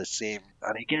to be the same,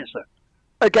 and he gets it.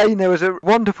 Again, there was a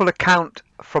wonderful account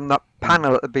from that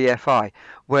panel at the BFI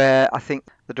where I think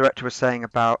the director was saying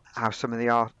about how some of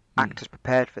the actors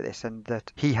prepared for this, and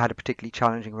that he had a particularly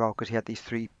challenging role because he had these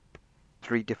three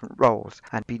different roles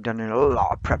and been done in a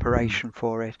lot of preparation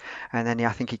for it. And then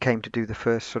I think he came to do the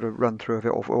first sort of run through of it,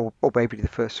 or maybe the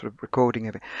first sort of recording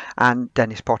of it. And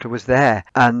Dennis Potter was there.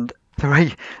 And the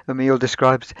way Emil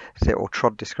describes it, or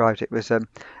Trod described it, was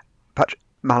Patrick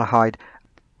Malahide,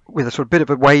 with a sort of bit of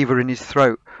a waver in his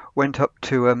throat, went up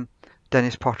to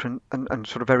Dennis Potter and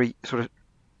sort of very sort of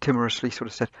timorously sort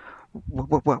of said,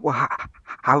 well,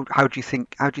 how do you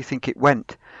think it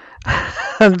went?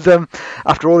 And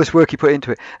after all this work he put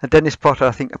into it, and Dennis Potter,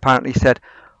 I think, apparently said,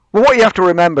 well, what you have to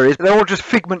remember is they're all just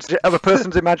figments of a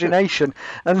person's imagination,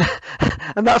 and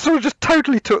that sort of just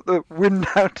totally took the wind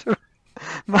out of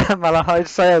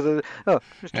Malahide's sails. Oh,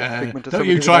 it's just a figment of don't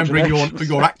you somebody's try and bring imagination.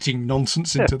 your acting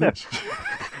nonsense into this.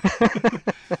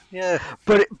 Yeah.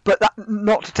 But that,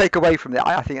 not to take away from it,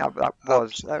 I think that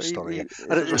was story. he-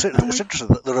 And it's interesting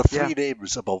that there are 3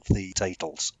 names above the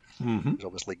titles. Mm-hmm. There's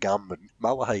obviously Gambon,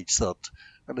 Malahide's third,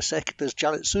 and the second is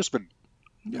Janet Sussman,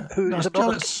 Yeah. who No, is it's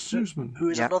another Janet Sussman. who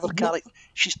is Yeah. another character.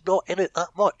 She's not in it that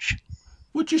much.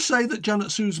 Would you say that Janet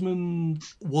Sussman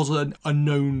was a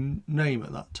known name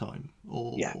at that time,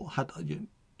 or had?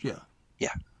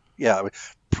 Yeah, I mean,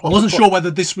 I wasn't sure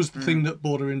whether this was the thing that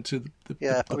brought her into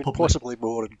the public. possibly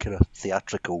more in kind of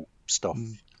theatrical stuff.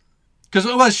 Because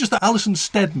it's just that Alison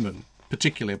Steadman,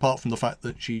 particularly, apart from the fact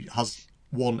that she has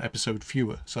 1 episode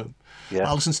fewer. So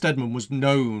Alison Steadman was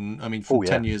known, I mean, from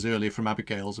 10 years earlier from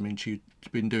Abigail's. I mean, she'd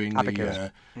been doing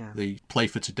the Play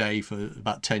for Today for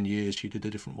about 10 years. She did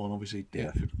a different one, obviously.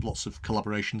 Lots of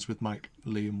collaborations with Mike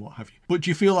Lee and what have you. But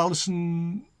do you feel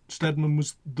Alison Steadman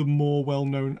was the more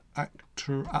well-known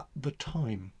actor at the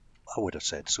time? I would have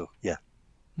said so, yeah.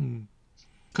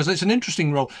 Because it's an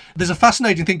interesting role. There's a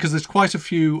fascinating thing, because there's quite a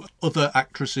few other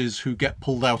actresses who get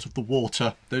pulled out of the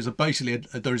water. There's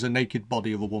there is a naked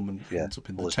body of a woman that ends up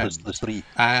in the Thames. There's 3.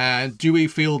 And do we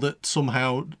feel that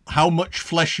somehow how much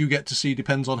flesh you get to see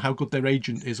depends on how good their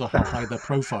agent is or how high their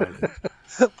profile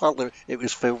is? Partly it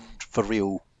was filmed for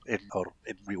real in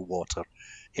real water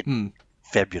in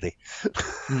February.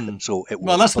 So it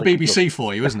Well, was that's the like, BBC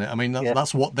for you, isn't it? I mean,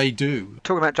 that's what they do.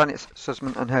 Talking about Janet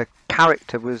Sussman, and her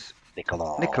character was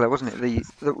Nicola, wasn't it?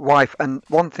 The wife. And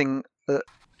one thing that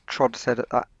Trod said at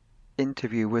that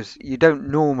interview was, you don't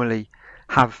normally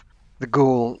have the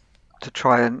gall to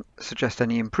try and suggest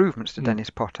any improvements to Dennis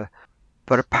Potter.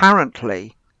 But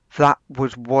apparently that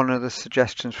was one of the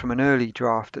suggestions from an early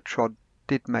draft that Trod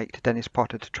did make to Dennis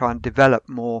Potter to try and develop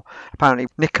more. Apparently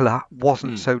Nicola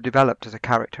wasn't so developed as a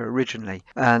character originally,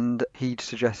 and he'd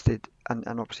suggested, and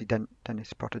obviously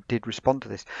Dennis Potter did respond to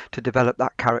this, to develop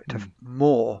that character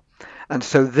more. And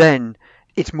so then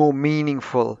it's more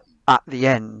meaningful at the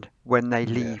end when they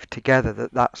leave together,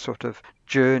 that sort of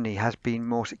journey has been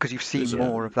more, because you've seen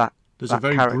more of that. There's a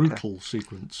very character. brutal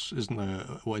sequence, isn't there,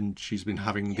 when she's been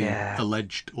having the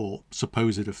alleged or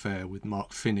supposed affair with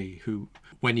Mark Finney, who,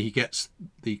 when he gets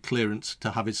the clearance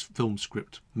to have his film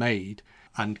script made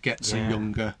and gets a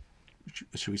younger,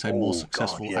 should we say, more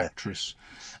successful actress,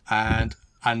 and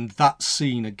that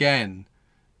scene again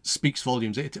speaks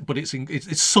volumes. But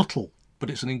it's subtle, but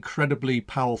it's an incredibly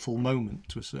powerful moment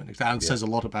to a certain extent, and says a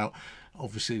lot about,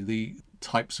 obviously, the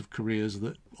types of careers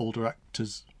that older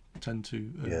actors tend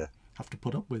to have to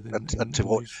put up with. And to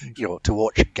watch, to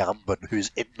watch Gambon, who's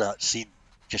in that scene,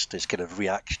 just his kind of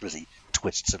reaction as he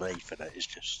twists a knife in it is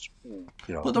just,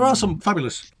 But there are some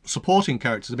fabulous supporting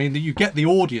characters. I mean, you get the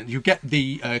audience, you get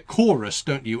the chorus,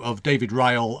 don't you, of David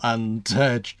Ryle and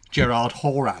Gerard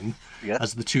Horan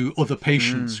as the two other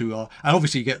patients who are, and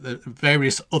obviously you get the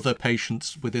various other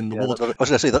patients within the ward. I was going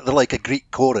to say that they're like a Greek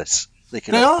chorus. They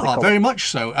are very much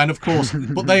so, and of course,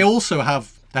 but they also have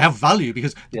value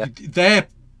because their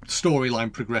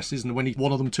storyline progresses, and when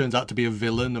one of them turns out to be a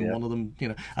villain, and one of them,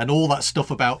 and all that stuff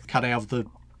about can I have the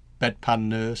bedpan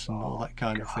nurse and all that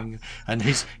kind of thing, and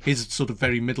his sort of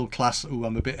very middle class,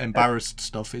 I'm a bit embarrassed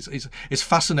stuff is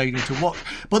fascinating to watch.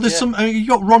 But there's some, you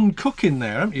got Ron Cook in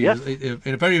there, haven't you?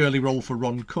 In a very early role for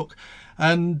Ron Cook,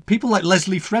 and people like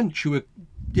Leslie French, who are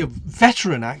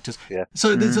veteran actors.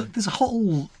 So there's a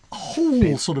whole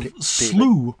sort of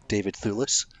slew. David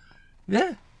Thewlis.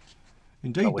 Yeah.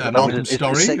 Indeed, Malcolm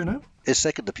Story, His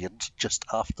second appearance just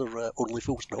after Only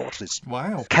Fools and Horses.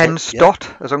 Wow. Ken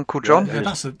Stott as Uncle John. Yeah,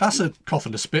 that's a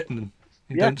coffin to spit and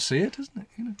you don't see it, isn't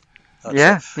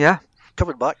it? Yeah.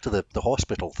 Coming back to the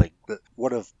hospital thing, that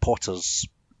one of Potter's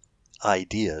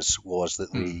ideas was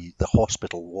that the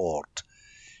hospital ward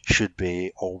should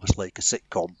be almost like a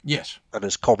sitcom. Yes. And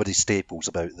there's comedy staples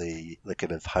about the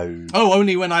kind of how... Oh,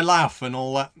 Only When I Laugh and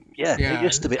all that. Yeah. It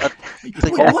used to be.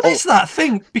 What is that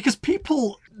thing? Because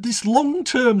this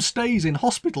long-term stays in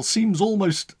hospital seems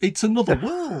almost, it's another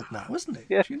world now, isn't it?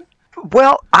 Yeah.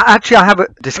 Well, actually, I have a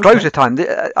disclosure time.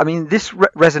 I mean, this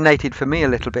resonated for me a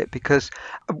little bit because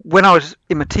when I was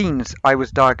in my teens, I was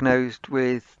diagnosed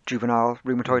with juvenile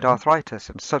rheumatoid arthritis,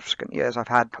 and subsequent years I've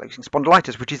had ankylosing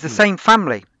spondylitis, which is the same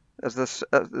family as the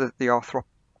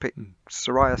arthropic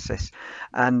psoriasis,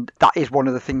 and that is one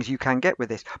of the things you can get with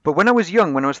this. But when I was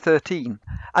young, when I was 13,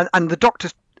 and the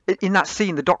doctors, in that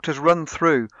scene, the doctors run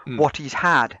through what he's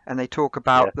had, and they talk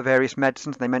about the various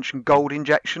medicines, and they mention gold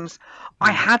injections.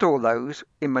 I had all those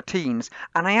in my teens,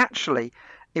 and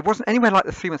it wasn't anywhere like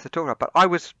the 3 months they talk about, but I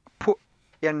was put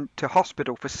into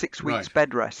hospital for 6 weeks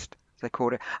bed rest, they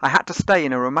called it. I had to stay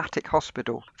in a rheumatic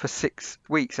hospital for 6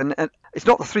 weeks, and it's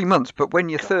not the 3 months, but when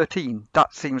you're 13,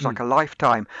 that seems like a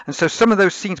lifetime. And so some of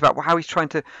those scenes about how he's trying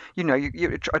to,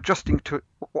 you're adjusting to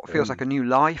what feels like a new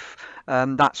life,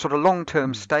 that sort of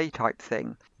long-term stay type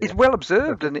thing, is well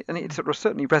observed, and it sort of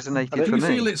certainly resonated for me. Do you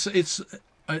feel it's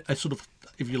a sort of,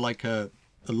 if you like, a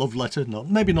love letter,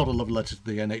 maybe not a love letter to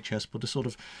the NHS, but a sort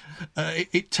of,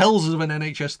 it tells us of an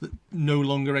NHS that no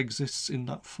longer exists in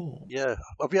that form. Yeah,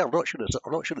 I'm not sure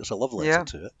it's a love letter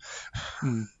to it.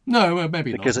 No,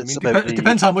 maybe because not. It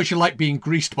depends how much you like being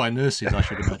greased by nurses, I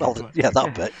should imagine.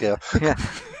 That bit, yeah.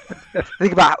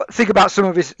 Think about some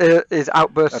of his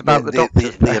outbursts about the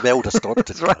doctors. The Imelda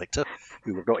Staunton character,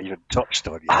 who we've not even touched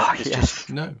on yet. Just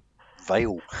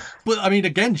vile. But I mean,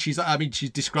 again, she's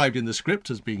described in the script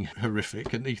as being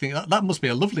horrific, and you think that must be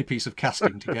a lovely piece of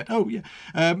casting to get. Oh yeah.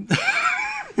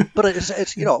 But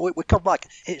it's we come back.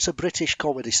 It's a British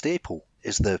comedy staple.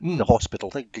 Is the hospital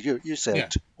thing? You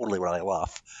said Only When I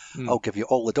Laugh. I'll give you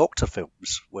all the Doctor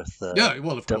films with.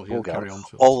 Well, of course, Carry On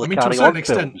films. All the Carry On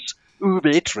films.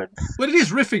 Matron. Well, it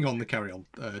is riffing on the Carry On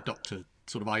Doctor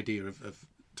sort of idea of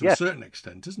to a certain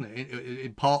extent, isn't it?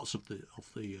 In parts of the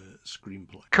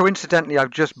screenplay. Coincidentally, I've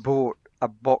just bought a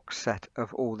box set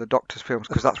of all the Doctor's films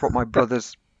because that's what my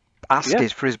brother's asked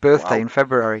is for his birthday in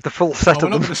February. The full set of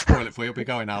them. We're not going to spoil it for you. It'll be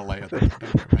going out later.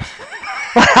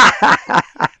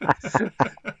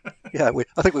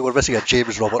 I think we were missing a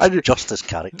James Roberts Justice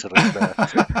character in there.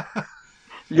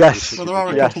 Yes. Well, there are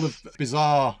a couple of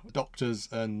bizarre doctors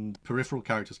and peripheral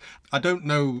characters. I don't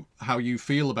know how you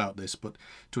feel about this, but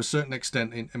to a certain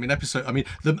extent,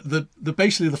 the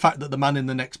basically the fact that the man in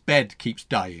the next bed keeps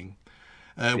dying.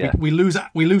 We lose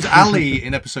Ali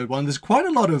in episode 1. There's quite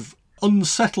a lot of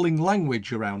unsettling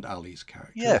language around Ali's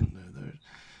character, isn't there?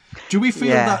 Do we feel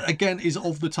that again is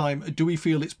of the time? Do we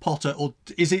feel it's Potter, or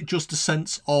is it just a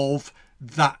sense of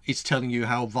that it's telling you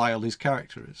how vile his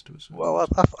character is to us? Well,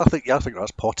 I think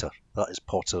that's Potter. That is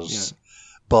Potter's.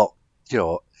 But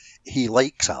he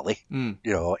likes Ali.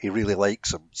 He really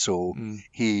likes him. So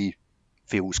he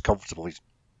feels comfortable. He's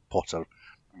Potter.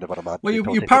 Never a man. Well, who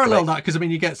don't you take a parallel break. that because I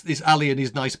mean, you get this Ali and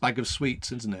his nice bag of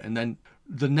sweets, isn't it? And then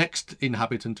the next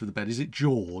inhabitant of the bed, is it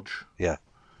George? Yeah.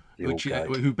 The old Which guy.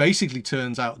 who basically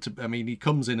turns out to, I mean, he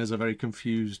comes in as a very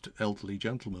confused elderly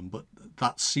gentleman, but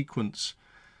that sequence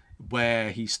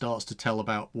where he starts to tell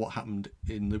about what happened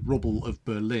in the rubble of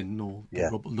Berlin, or Yeah.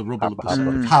 the rubble of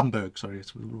Hamburg. Hamburg, sorry,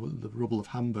 it's the rubble of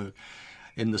Hamburg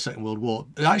in the Second World War,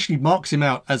 it actually marks him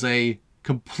out as a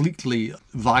completely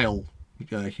vile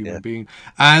human being.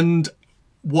 And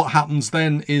what happens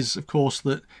then is, of course,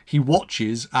 that he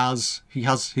watches as he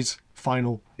has his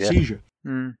final seizure.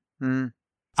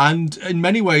 And in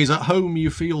many ways, at home, you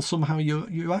feel somehow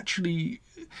you actually.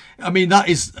 I mean, that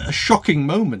is a shocking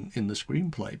moment in the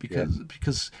screenplay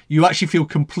because you actually feel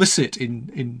complicit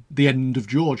in the end of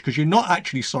George, because you're not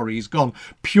actually sorry he's gone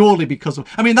purely because of.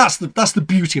 I mean, that's the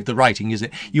beauty of the writing, is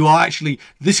it? You are actually,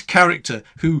 this character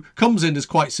who comes in as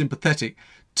quite sympathetic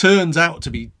turns out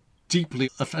to be deeply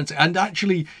offensive, and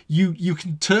actually you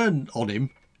can turn on him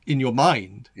in your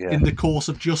mind in the course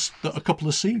of just a couple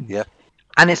of scenes. Yeah.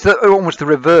 And it's almost the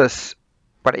reverse,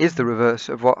 but it is the reverse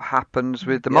of what happens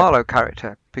with the Marlowe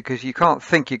character, because you can't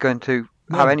think you're going to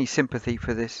have any sympathy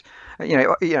for this. You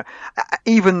know,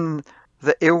 even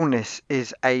the illness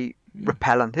is a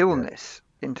repellent illness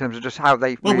in terms of just how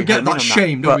they. Well, we get that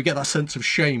shame, don't we? But We get that sense of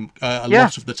shame a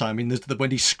lot of the time. I mean,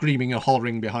 when he's screaming and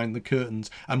hollering behind the curtains,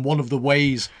 and one of the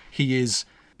ways he is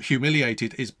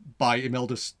humiliated is by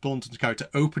Imelda Staunton's character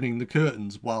opening the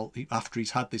curtains after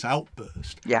he's had this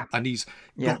outburst. Yeah. And he's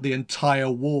got the entire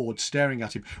ward staring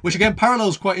at him, which again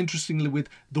parallels quite interestingly with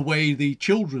the way the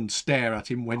children stare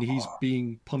at him when he's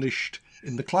being punished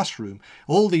in the classroom.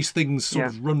 All these things sort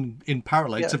of run in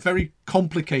parallel. It's a very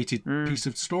complicated piece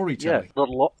of storytelling. Yeah, there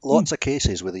are lots of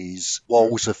cases with these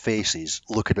walls of faces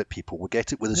looking at people. We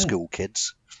get it with the school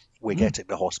kids. We get it in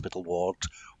the hospital ward.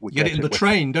 We get it in the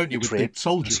train, don't you, with the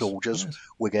soldiers? Yes.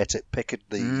 We get it picking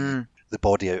the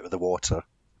body out of the water.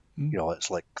 You know, it's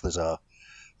like there's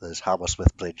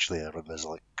Hammersmith Bridge there, and there's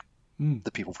like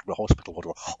the people from the hospital ward,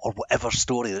 or whatever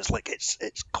story. It's like it's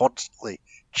constantly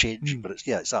changing, but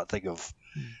it's that thing of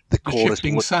the chorus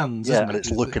shifting sands, yeah, isn't and it?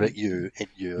 it's looking at you in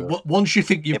your. Once you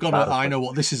think you've got I know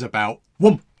what this is about,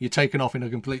 whoom, you're taken off in a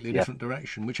completely different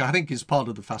direction, which I think is part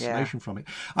of the fascination from it.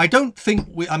 I don't think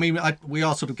we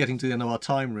are sort of getting to the end of our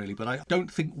time, really, but I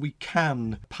don't think we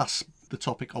can pass the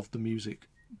topic of the music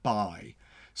by.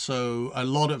 So a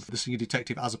lot of The Singing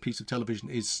Detective as a piece of television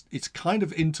it's kind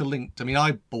of interlinked. I mean,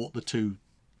 I bought the two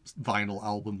vinyl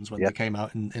albums when they came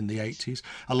out in the 80s.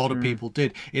 A lot of people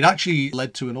did. It actually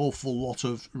led to an awful lot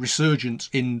of resurgence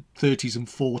in 30s and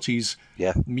 40s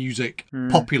music,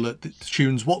 popular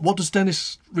tunes. What does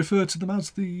Dennis refer to them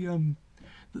as? The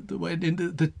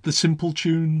simple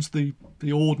tunes, the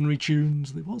ordinary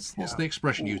tunes. What's the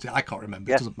expression used? I can't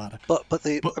remember. It doesn't matter. But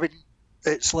I mean,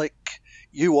 it's like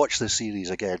you watch the series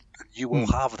again, and you will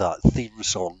have that theme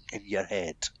song in your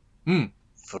head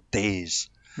for days,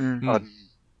 and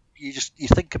you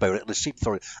think about it and the scene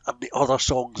for it, and the other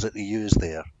songs that they use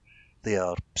there,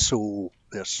 they're so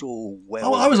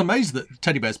well. Oh, I was amazed that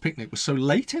Teddy Bear's Picnic was so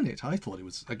late in it. I thought it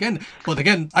was again,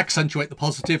 accentuate the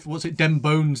positive. Was it Dem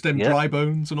Bones, Dem Dry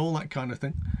Bones, and all that kind of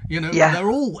thing? You know, they're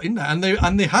all in there,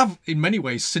 and they have in many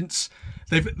ways since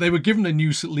they were given a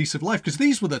new lease of life, because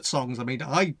these were the songs. I mean,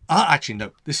 I actually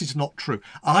no, this is not true.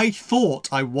 I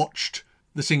thought I watched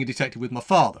The Singing Detective with my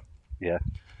father. Yeah.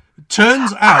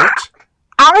 Turns out.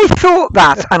 I thought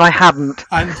that, and I hadn't.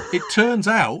 And it turns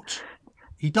out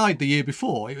he died the year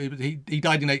before. He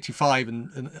died in 85,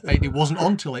 and it wasn't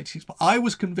on till 86. But I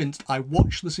was convinced I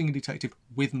watched The Singing Detective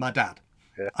with my dad.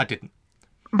 Yeah. I didn't.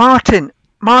 Martin,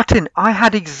 I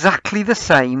had exactly the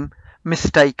same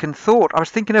mistaken thought. I was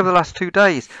thinking over the last 2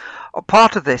 days.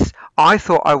 Part of this, I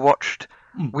thought I watched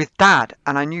with Dad,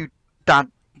 and I knew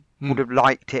Dad would have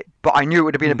liked it, but I knew it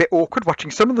would have been a bit awkward watching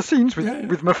some of the scenes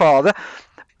with my father.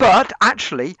 But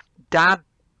actually, Dad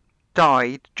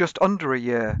died just under a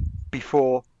year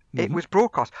before it was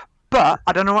broadcast. But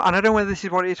I don't know, and I don't know whether this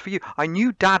is what it is for you. I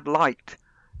knew Dad liked.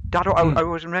 Dad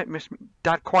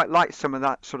quite liked some of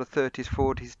that sort of 30s,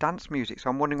 40s dance music. So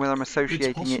I'm wondering whether I'm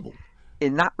associating it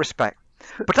in that respect.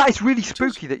 But that is really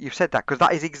spooky that you've said that, because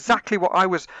that is exactly what I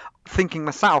was thinking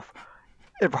myself,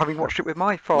 having watched it with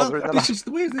my father in the last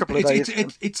couple of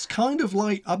days. It's kind of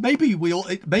like maybe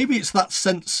it's that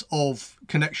sense of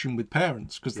connection with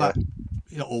parents, because that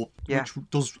which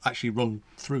does actually run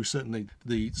through certainly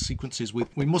the sequences with.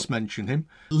 We must mention him,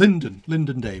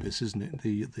 Lyndon Davis, isn't it?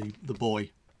 The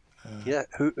boy.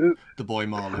 Who the boy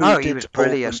Marlowe. Oh, he was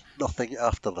brilliant. Nothing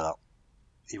after that.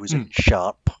 He was in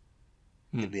Sharp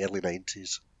in the early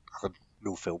 90s. And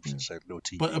no films and sound, no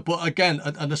TV. But again,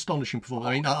 an astonishing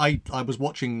performance. I mean, I was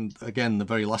watching again the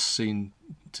very last scene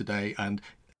today, and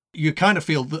you kind of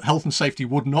feel that health and safety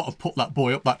would not have put that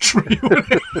boy up that tree, would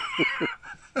it?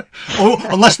 Or,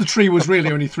 unless the tree was really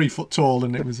only 3 foot tall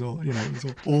and it was all, it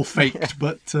was all faked.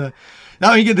 But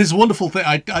I mean, there's a wonderful thing.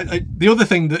 The other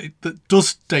thing that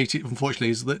does date it, unfortunately,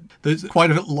 is that there's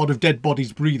quite a lot of dead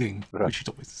bodies breathing, which is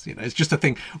always, it's just a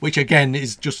thing, which again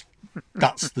is just,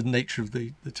 that's the nature of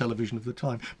the television of the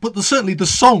time. But certainly the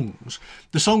songs,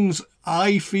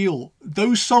 I feel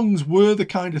those songs were the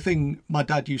kind of thing my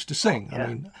dad used to sing. I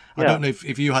mean, I don't know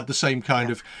if you had the same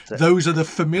kind of, those are the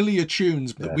familiar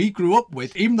tunes that we grew up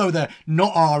with, even though they're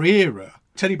not our era.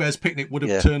 Teddy Bear's Picnic would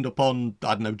have turned up on,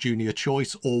 I don't know, Junior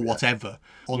Choice or whatever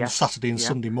on Saturday and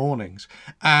Sunday mornings.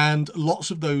 And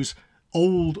lots of those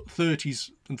old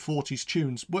 30s and 40s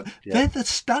tunes, they're the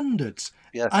standards.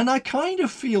 Yeah. And I kind of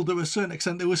feel to a certain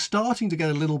extent they were starting to get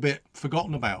a little bit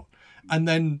forgotten about. And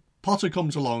then Potter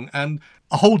comes along and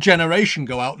a whole generation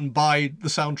go out and buy the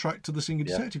soundtrack to The Singing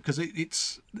Detective, because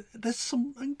there's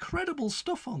some incredible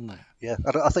stuff on there. Yeah,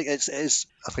 and I think it is.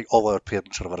 I think all our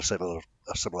parents are of a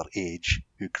similar age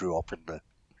who grew up in the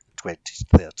 20s,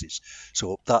 30s.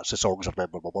 So that's the songs I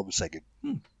remember my mum singing.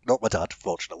 Not my dad,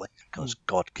 fortunately, because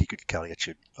God, he could carry a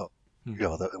tune. But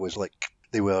it was like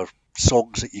they were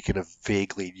songs that you kind of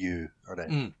vaguely knew,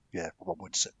 and my mum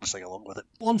would sit and sing along with it.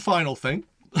 One final thing.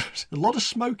 A lot of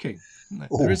smoking.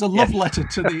 There is a love letter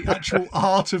to the actual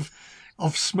art of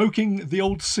smoking the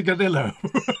old cigarillo.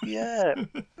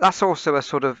 That's also a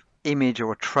sort of image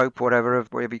or a trope or whatever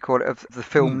you call it, of the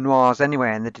film noirs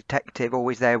anyway, and the detective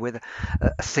always there with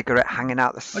a cigarette hanging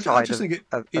out the side I just think it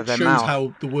their shows mouth.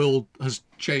 how the world has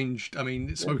changed. I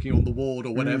mean, smoking on the ward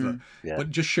or whatever, but it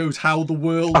just shows how the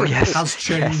world has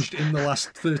changed in the last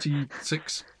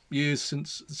 36 years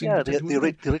since.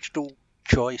 The original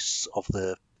choice of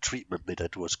the treatment they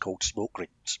did was called smoke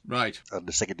rings, right? And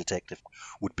The Singing Detective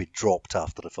would be dropped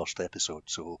after the first episode,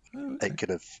 so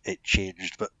it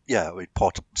changed. But I mean,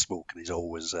 Potter smoking is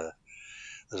always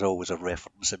there's always a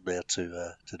reference in there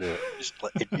to do it, just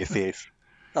like in your face.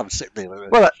 I'm sitting there.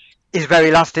 Well, his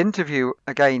very last interview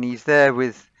again, he's there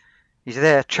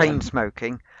chain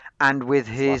smoking and with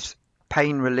his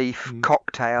pain relief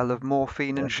cocktail of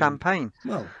morphine and champagne.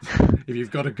 Well, if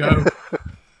you've got to go.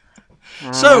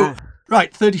 So,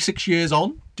 right, 36 years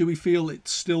on, do we feel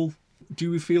its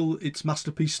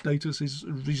masterpiece status is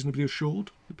reasonably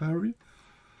assured, the pair of you?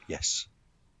 Yes.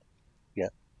 Yeah.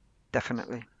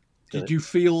 Definitely. Did you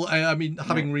feel, I mean,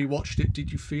 having rewatched it,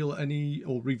 did you feel any,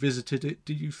 or revisited it,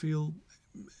 did you feel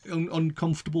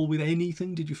uncomfortable with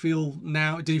anything? Did you feel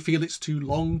it's too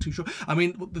long, too short? I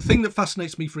mean, the thing that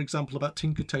fascinates me, for example, about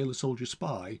Tinker Tailor Soldier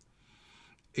Spy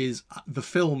is the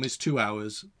film is 2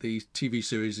 hours, the TV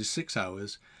series is 6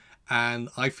 hours, and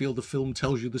I feel the film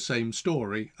tells you the same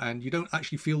story, and you don't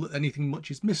actually feel that anything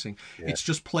much is missing. It's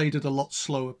just played at a lot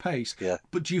slower pace.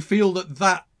 But do you feel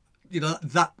that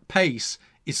pace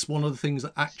is one of the things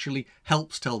that actually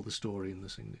helps tell the story in The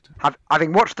Singing Detective?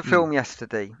 Having watched the film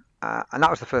yesterday, and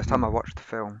that was the first time I watched the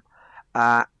film,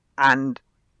 and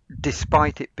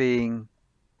despite it being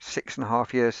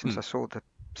 6.5 years since I saw the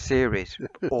series,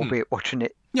 albeit watching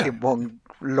it in one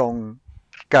long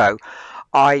go,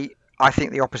 I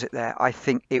think the opposite there. I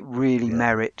think it really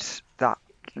merits that,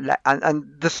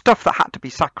 and the stuff that had to be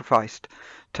sacrificed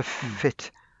to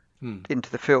fit into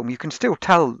the film, you can still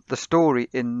tell the story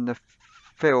in the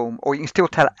film, or you can still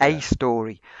tell a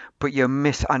story, but you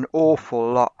miss an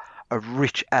awful lot of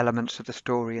rich elements of the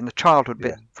story. And the childhood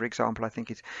bit, for example, I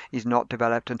think is not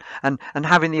developed, and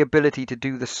having the ability to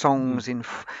do the songs in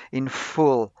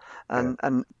full,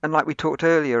 and like we talked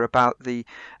earlier about the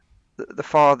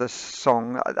father's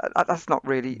song, that's not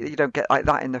really, you don't get like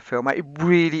that in the film. It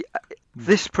really,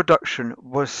 this production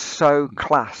was so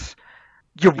class.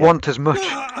 You want as much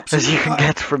as you can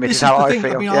get from it, is how I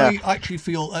feel. I mean, I actually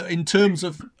feel, in terms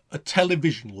of a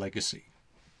television legacy,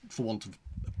 for want of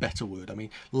a better word, I mean,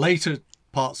 later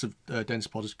parts of Dennis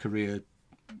Potter's career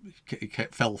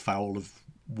fell foul of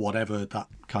whatever that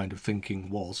kind of thinking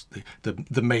was,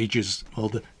 the majors or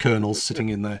the colonels sitting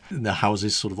in their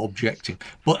houses sort of objecting.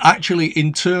 But actually,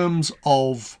 in terms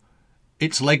of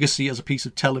its legacy as a piece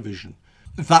of television,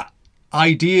 that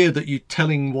idea that you're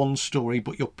telling one story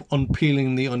but you're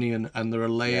unpeeling the onion, and there are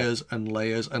layers and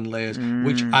layers and layers,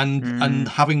 and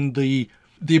having the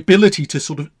ability to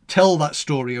sort of tell that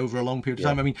story over a long period of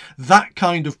time. I mean, that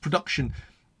kind of production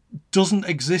doesn't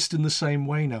exist in the same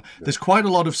way now. There's quite a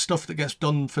lot of stuff that gets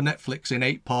done for Netflix in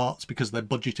 8 parts because they're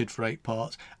budgeted for 8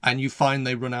 parts, and you find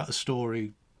they run out of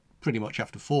story pretty much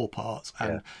after 4 parts,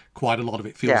 and quite a lot of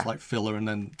it feels like filler, and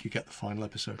then you get the final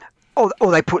episode.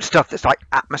 Or they put stuff that's like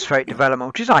atmospheric development,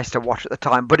 which is nice to watch at the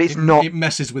time, but it's not. It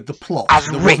messes with the plot. as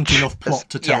There wasn't rich enough plot as-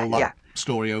 to tell yeah, that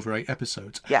story over 8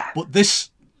 episodes. Yeah. But this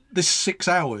 6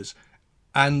 hours,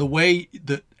 and the way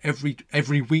that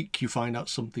every week you find out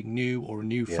something new, or a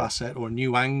new facet, or a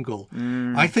new angle,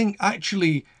 I think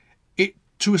actually it,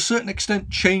 to a certain extent,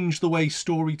 changed the way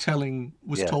storytelling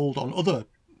was told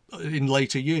in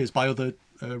later years by other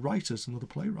writers and other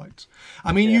playwrights.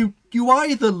 I mean, you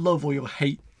either love or you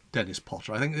hate Dennis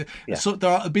Potter. I think so. There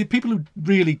are people who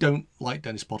really don't like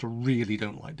Dennis Potter,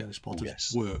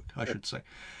 Potter's work, I should say.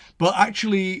 But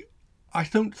actually, I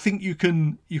don't think you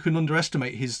can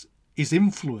underestimate his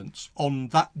influence on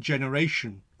that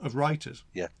generation of writers.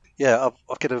 I've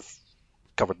kind of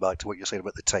coming back to what you're saying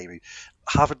about the timing,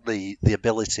 having the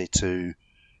ability to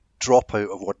drop out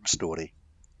of one story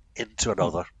into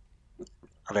another.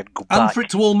 And then go back. And for it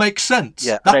to all make sense.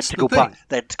 Yeah, that's and the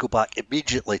thing. to go back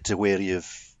immediately to where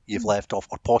you've left off,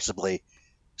 or possibly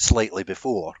slightly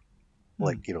before,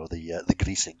 like the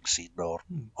greasing scene or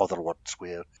other ones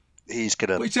where he's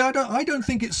gonna. But see, I don't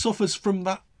think it suffers from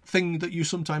that thing that you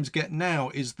sometimes get now,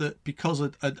 is that because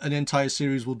an entire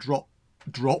series will drop,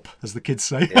 as the kids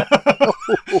say,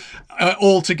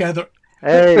 altogether.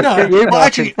 Hey, No, you, but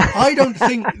Martin. actually, I don't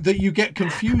think that you get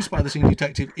confused by The Singing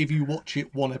Detective if you watch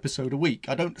it 1 episode a week.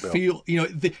 I don't feel,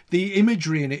 the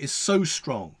imagery in it is so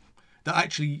strong that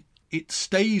actually it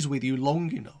stays with you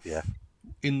long enough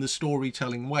in the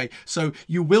storytelling way. So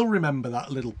you will remember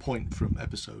that little point from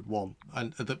episode 1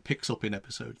 and that picks up in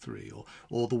episode 3,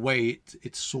 or the way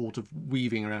it's sort of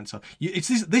weaving around. So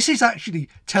this is actually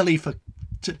telly for,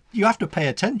 you have to pay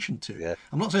attention to. Yeah.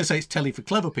 I'm not going to say it's telly for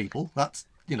clever people. That's,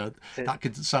 that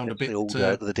could sound a bit... The old,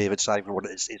 the David Simon one.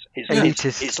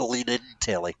 It's lean in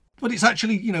telly. But it's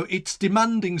actually, it's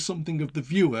demanding something of the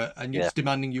viewer, and it's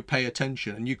demanding you pay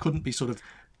attention, and you couldn't be sort of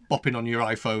bopping on your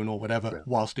iPhone or whatever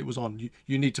whilst it was on.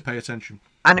 You need to pay attention.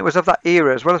 And it was of that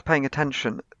era, as well as paying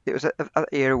attention, it was an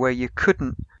era where you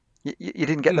couldn't, you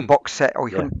didn't get the box set, or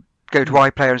you couldn't go to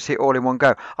iPlayer and see it all in one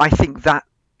go. I think that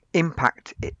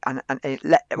impact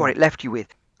what it left you with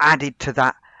added to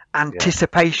that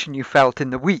anticipation you felt in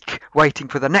the week, waiting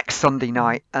for the next Sunday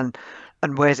night, and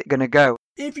where's it going to go.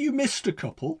 If you missed a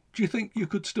couple, do you think you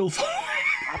could still follow?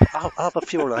 I have a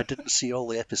feeling I didn't see all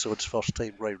the episodes first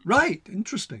time round. Right,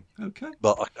 interesting. Okay.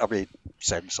 But I made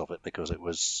sense of it because it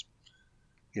was,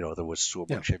 there was so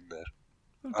much in there.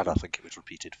 Okay. And I think it was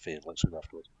repeated fairly soon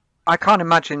afterwards. I can't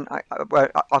imagine.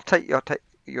 I'll take your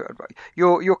advice.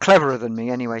 You're cleverer than me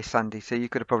anyway, Sandy, so you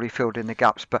could have probably filled in the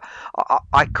gaps, but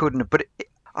I couldn't have. But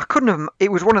I couldn't have.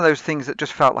 It was one of those things that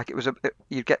just felt like it was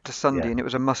you'd get to Sunday and it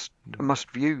was a must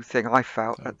view thing. I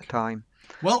felt at the time.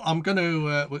 Well, I'm going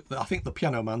to. I think the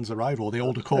piano man's arrived, or the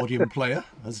old accordion player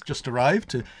has just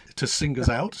arrived to sing us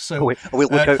out. So look.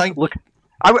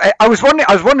 I was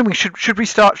wondering. Should we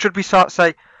start?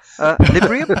 Say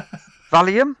Librium,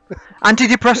 Valium,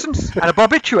 antidepressants, and a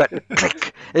barbiturate.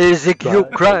 Click. Ezekiel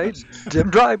cries, them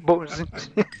dry bones.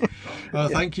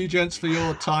 Thank you, gents, for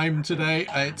your time today.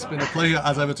 It's been a pleasure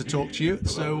as ever to talk to you.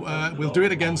 So we'll do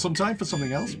it again sometime for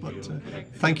something else. But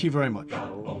thank you very much.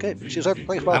 Okay, she's on.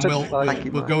 Thanks, Martin.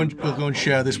 And we'll go and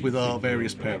share this with our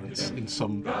various parents in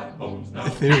some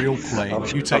ethereal plane. I'm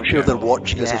sure they're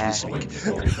watching us as we speak.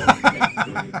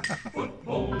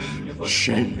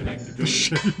 Shame.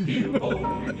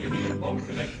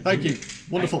 Thank you.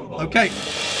 Wonderful. Okay.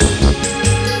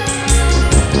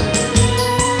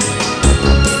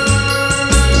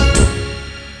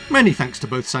 Many thanks to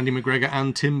both Sandy McGregor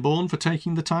and Tim Bourne for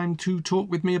taking the time to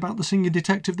talk with me about The Singing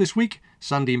Detective this week.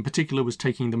 Sandy in particular was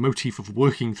taking the motif of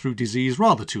working through disease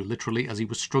rather too literally, as he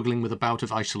was struggling with a bout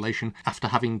of isolation after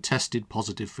having tested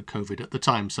positive for COVID at the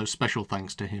time, so special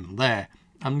thanks to him there.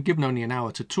 And given only an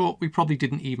hour to talk, we probably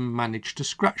didn't even manage to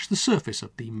scratch the surface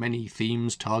of the many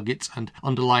themes, targets and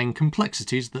underlying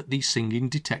complexities that The Singing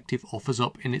Detective offers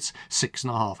up in its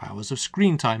 6.5 hours of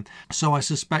screen time. So I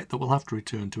suspect that we'll have to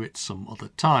return to it some other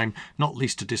time, not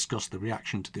least to discuss the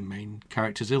reaction to the main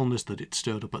character's illness that it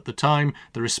stirred up at the time,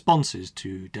 the responses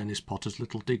to Dennis Potter's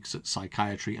little digs at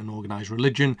psychiatry and organised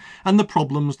religion, and the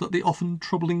problems that the often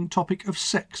troubling topic of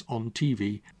sex on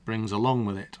TV brings along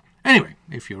with it. Anyway,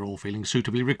 if you're all feeling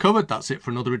suitably recovered, that's it for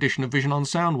another edition of Vision on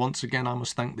Sound. Once again, I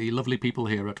must thank the lovely people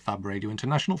here at Fab Radio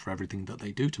International for everything that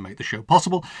they do to make the show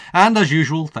possible. And as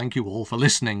usual, thank you all for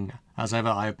listening. As ever,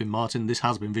 I have been Martin. This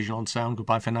has been Vision on Sound.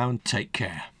 Goodbye for now and take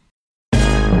care.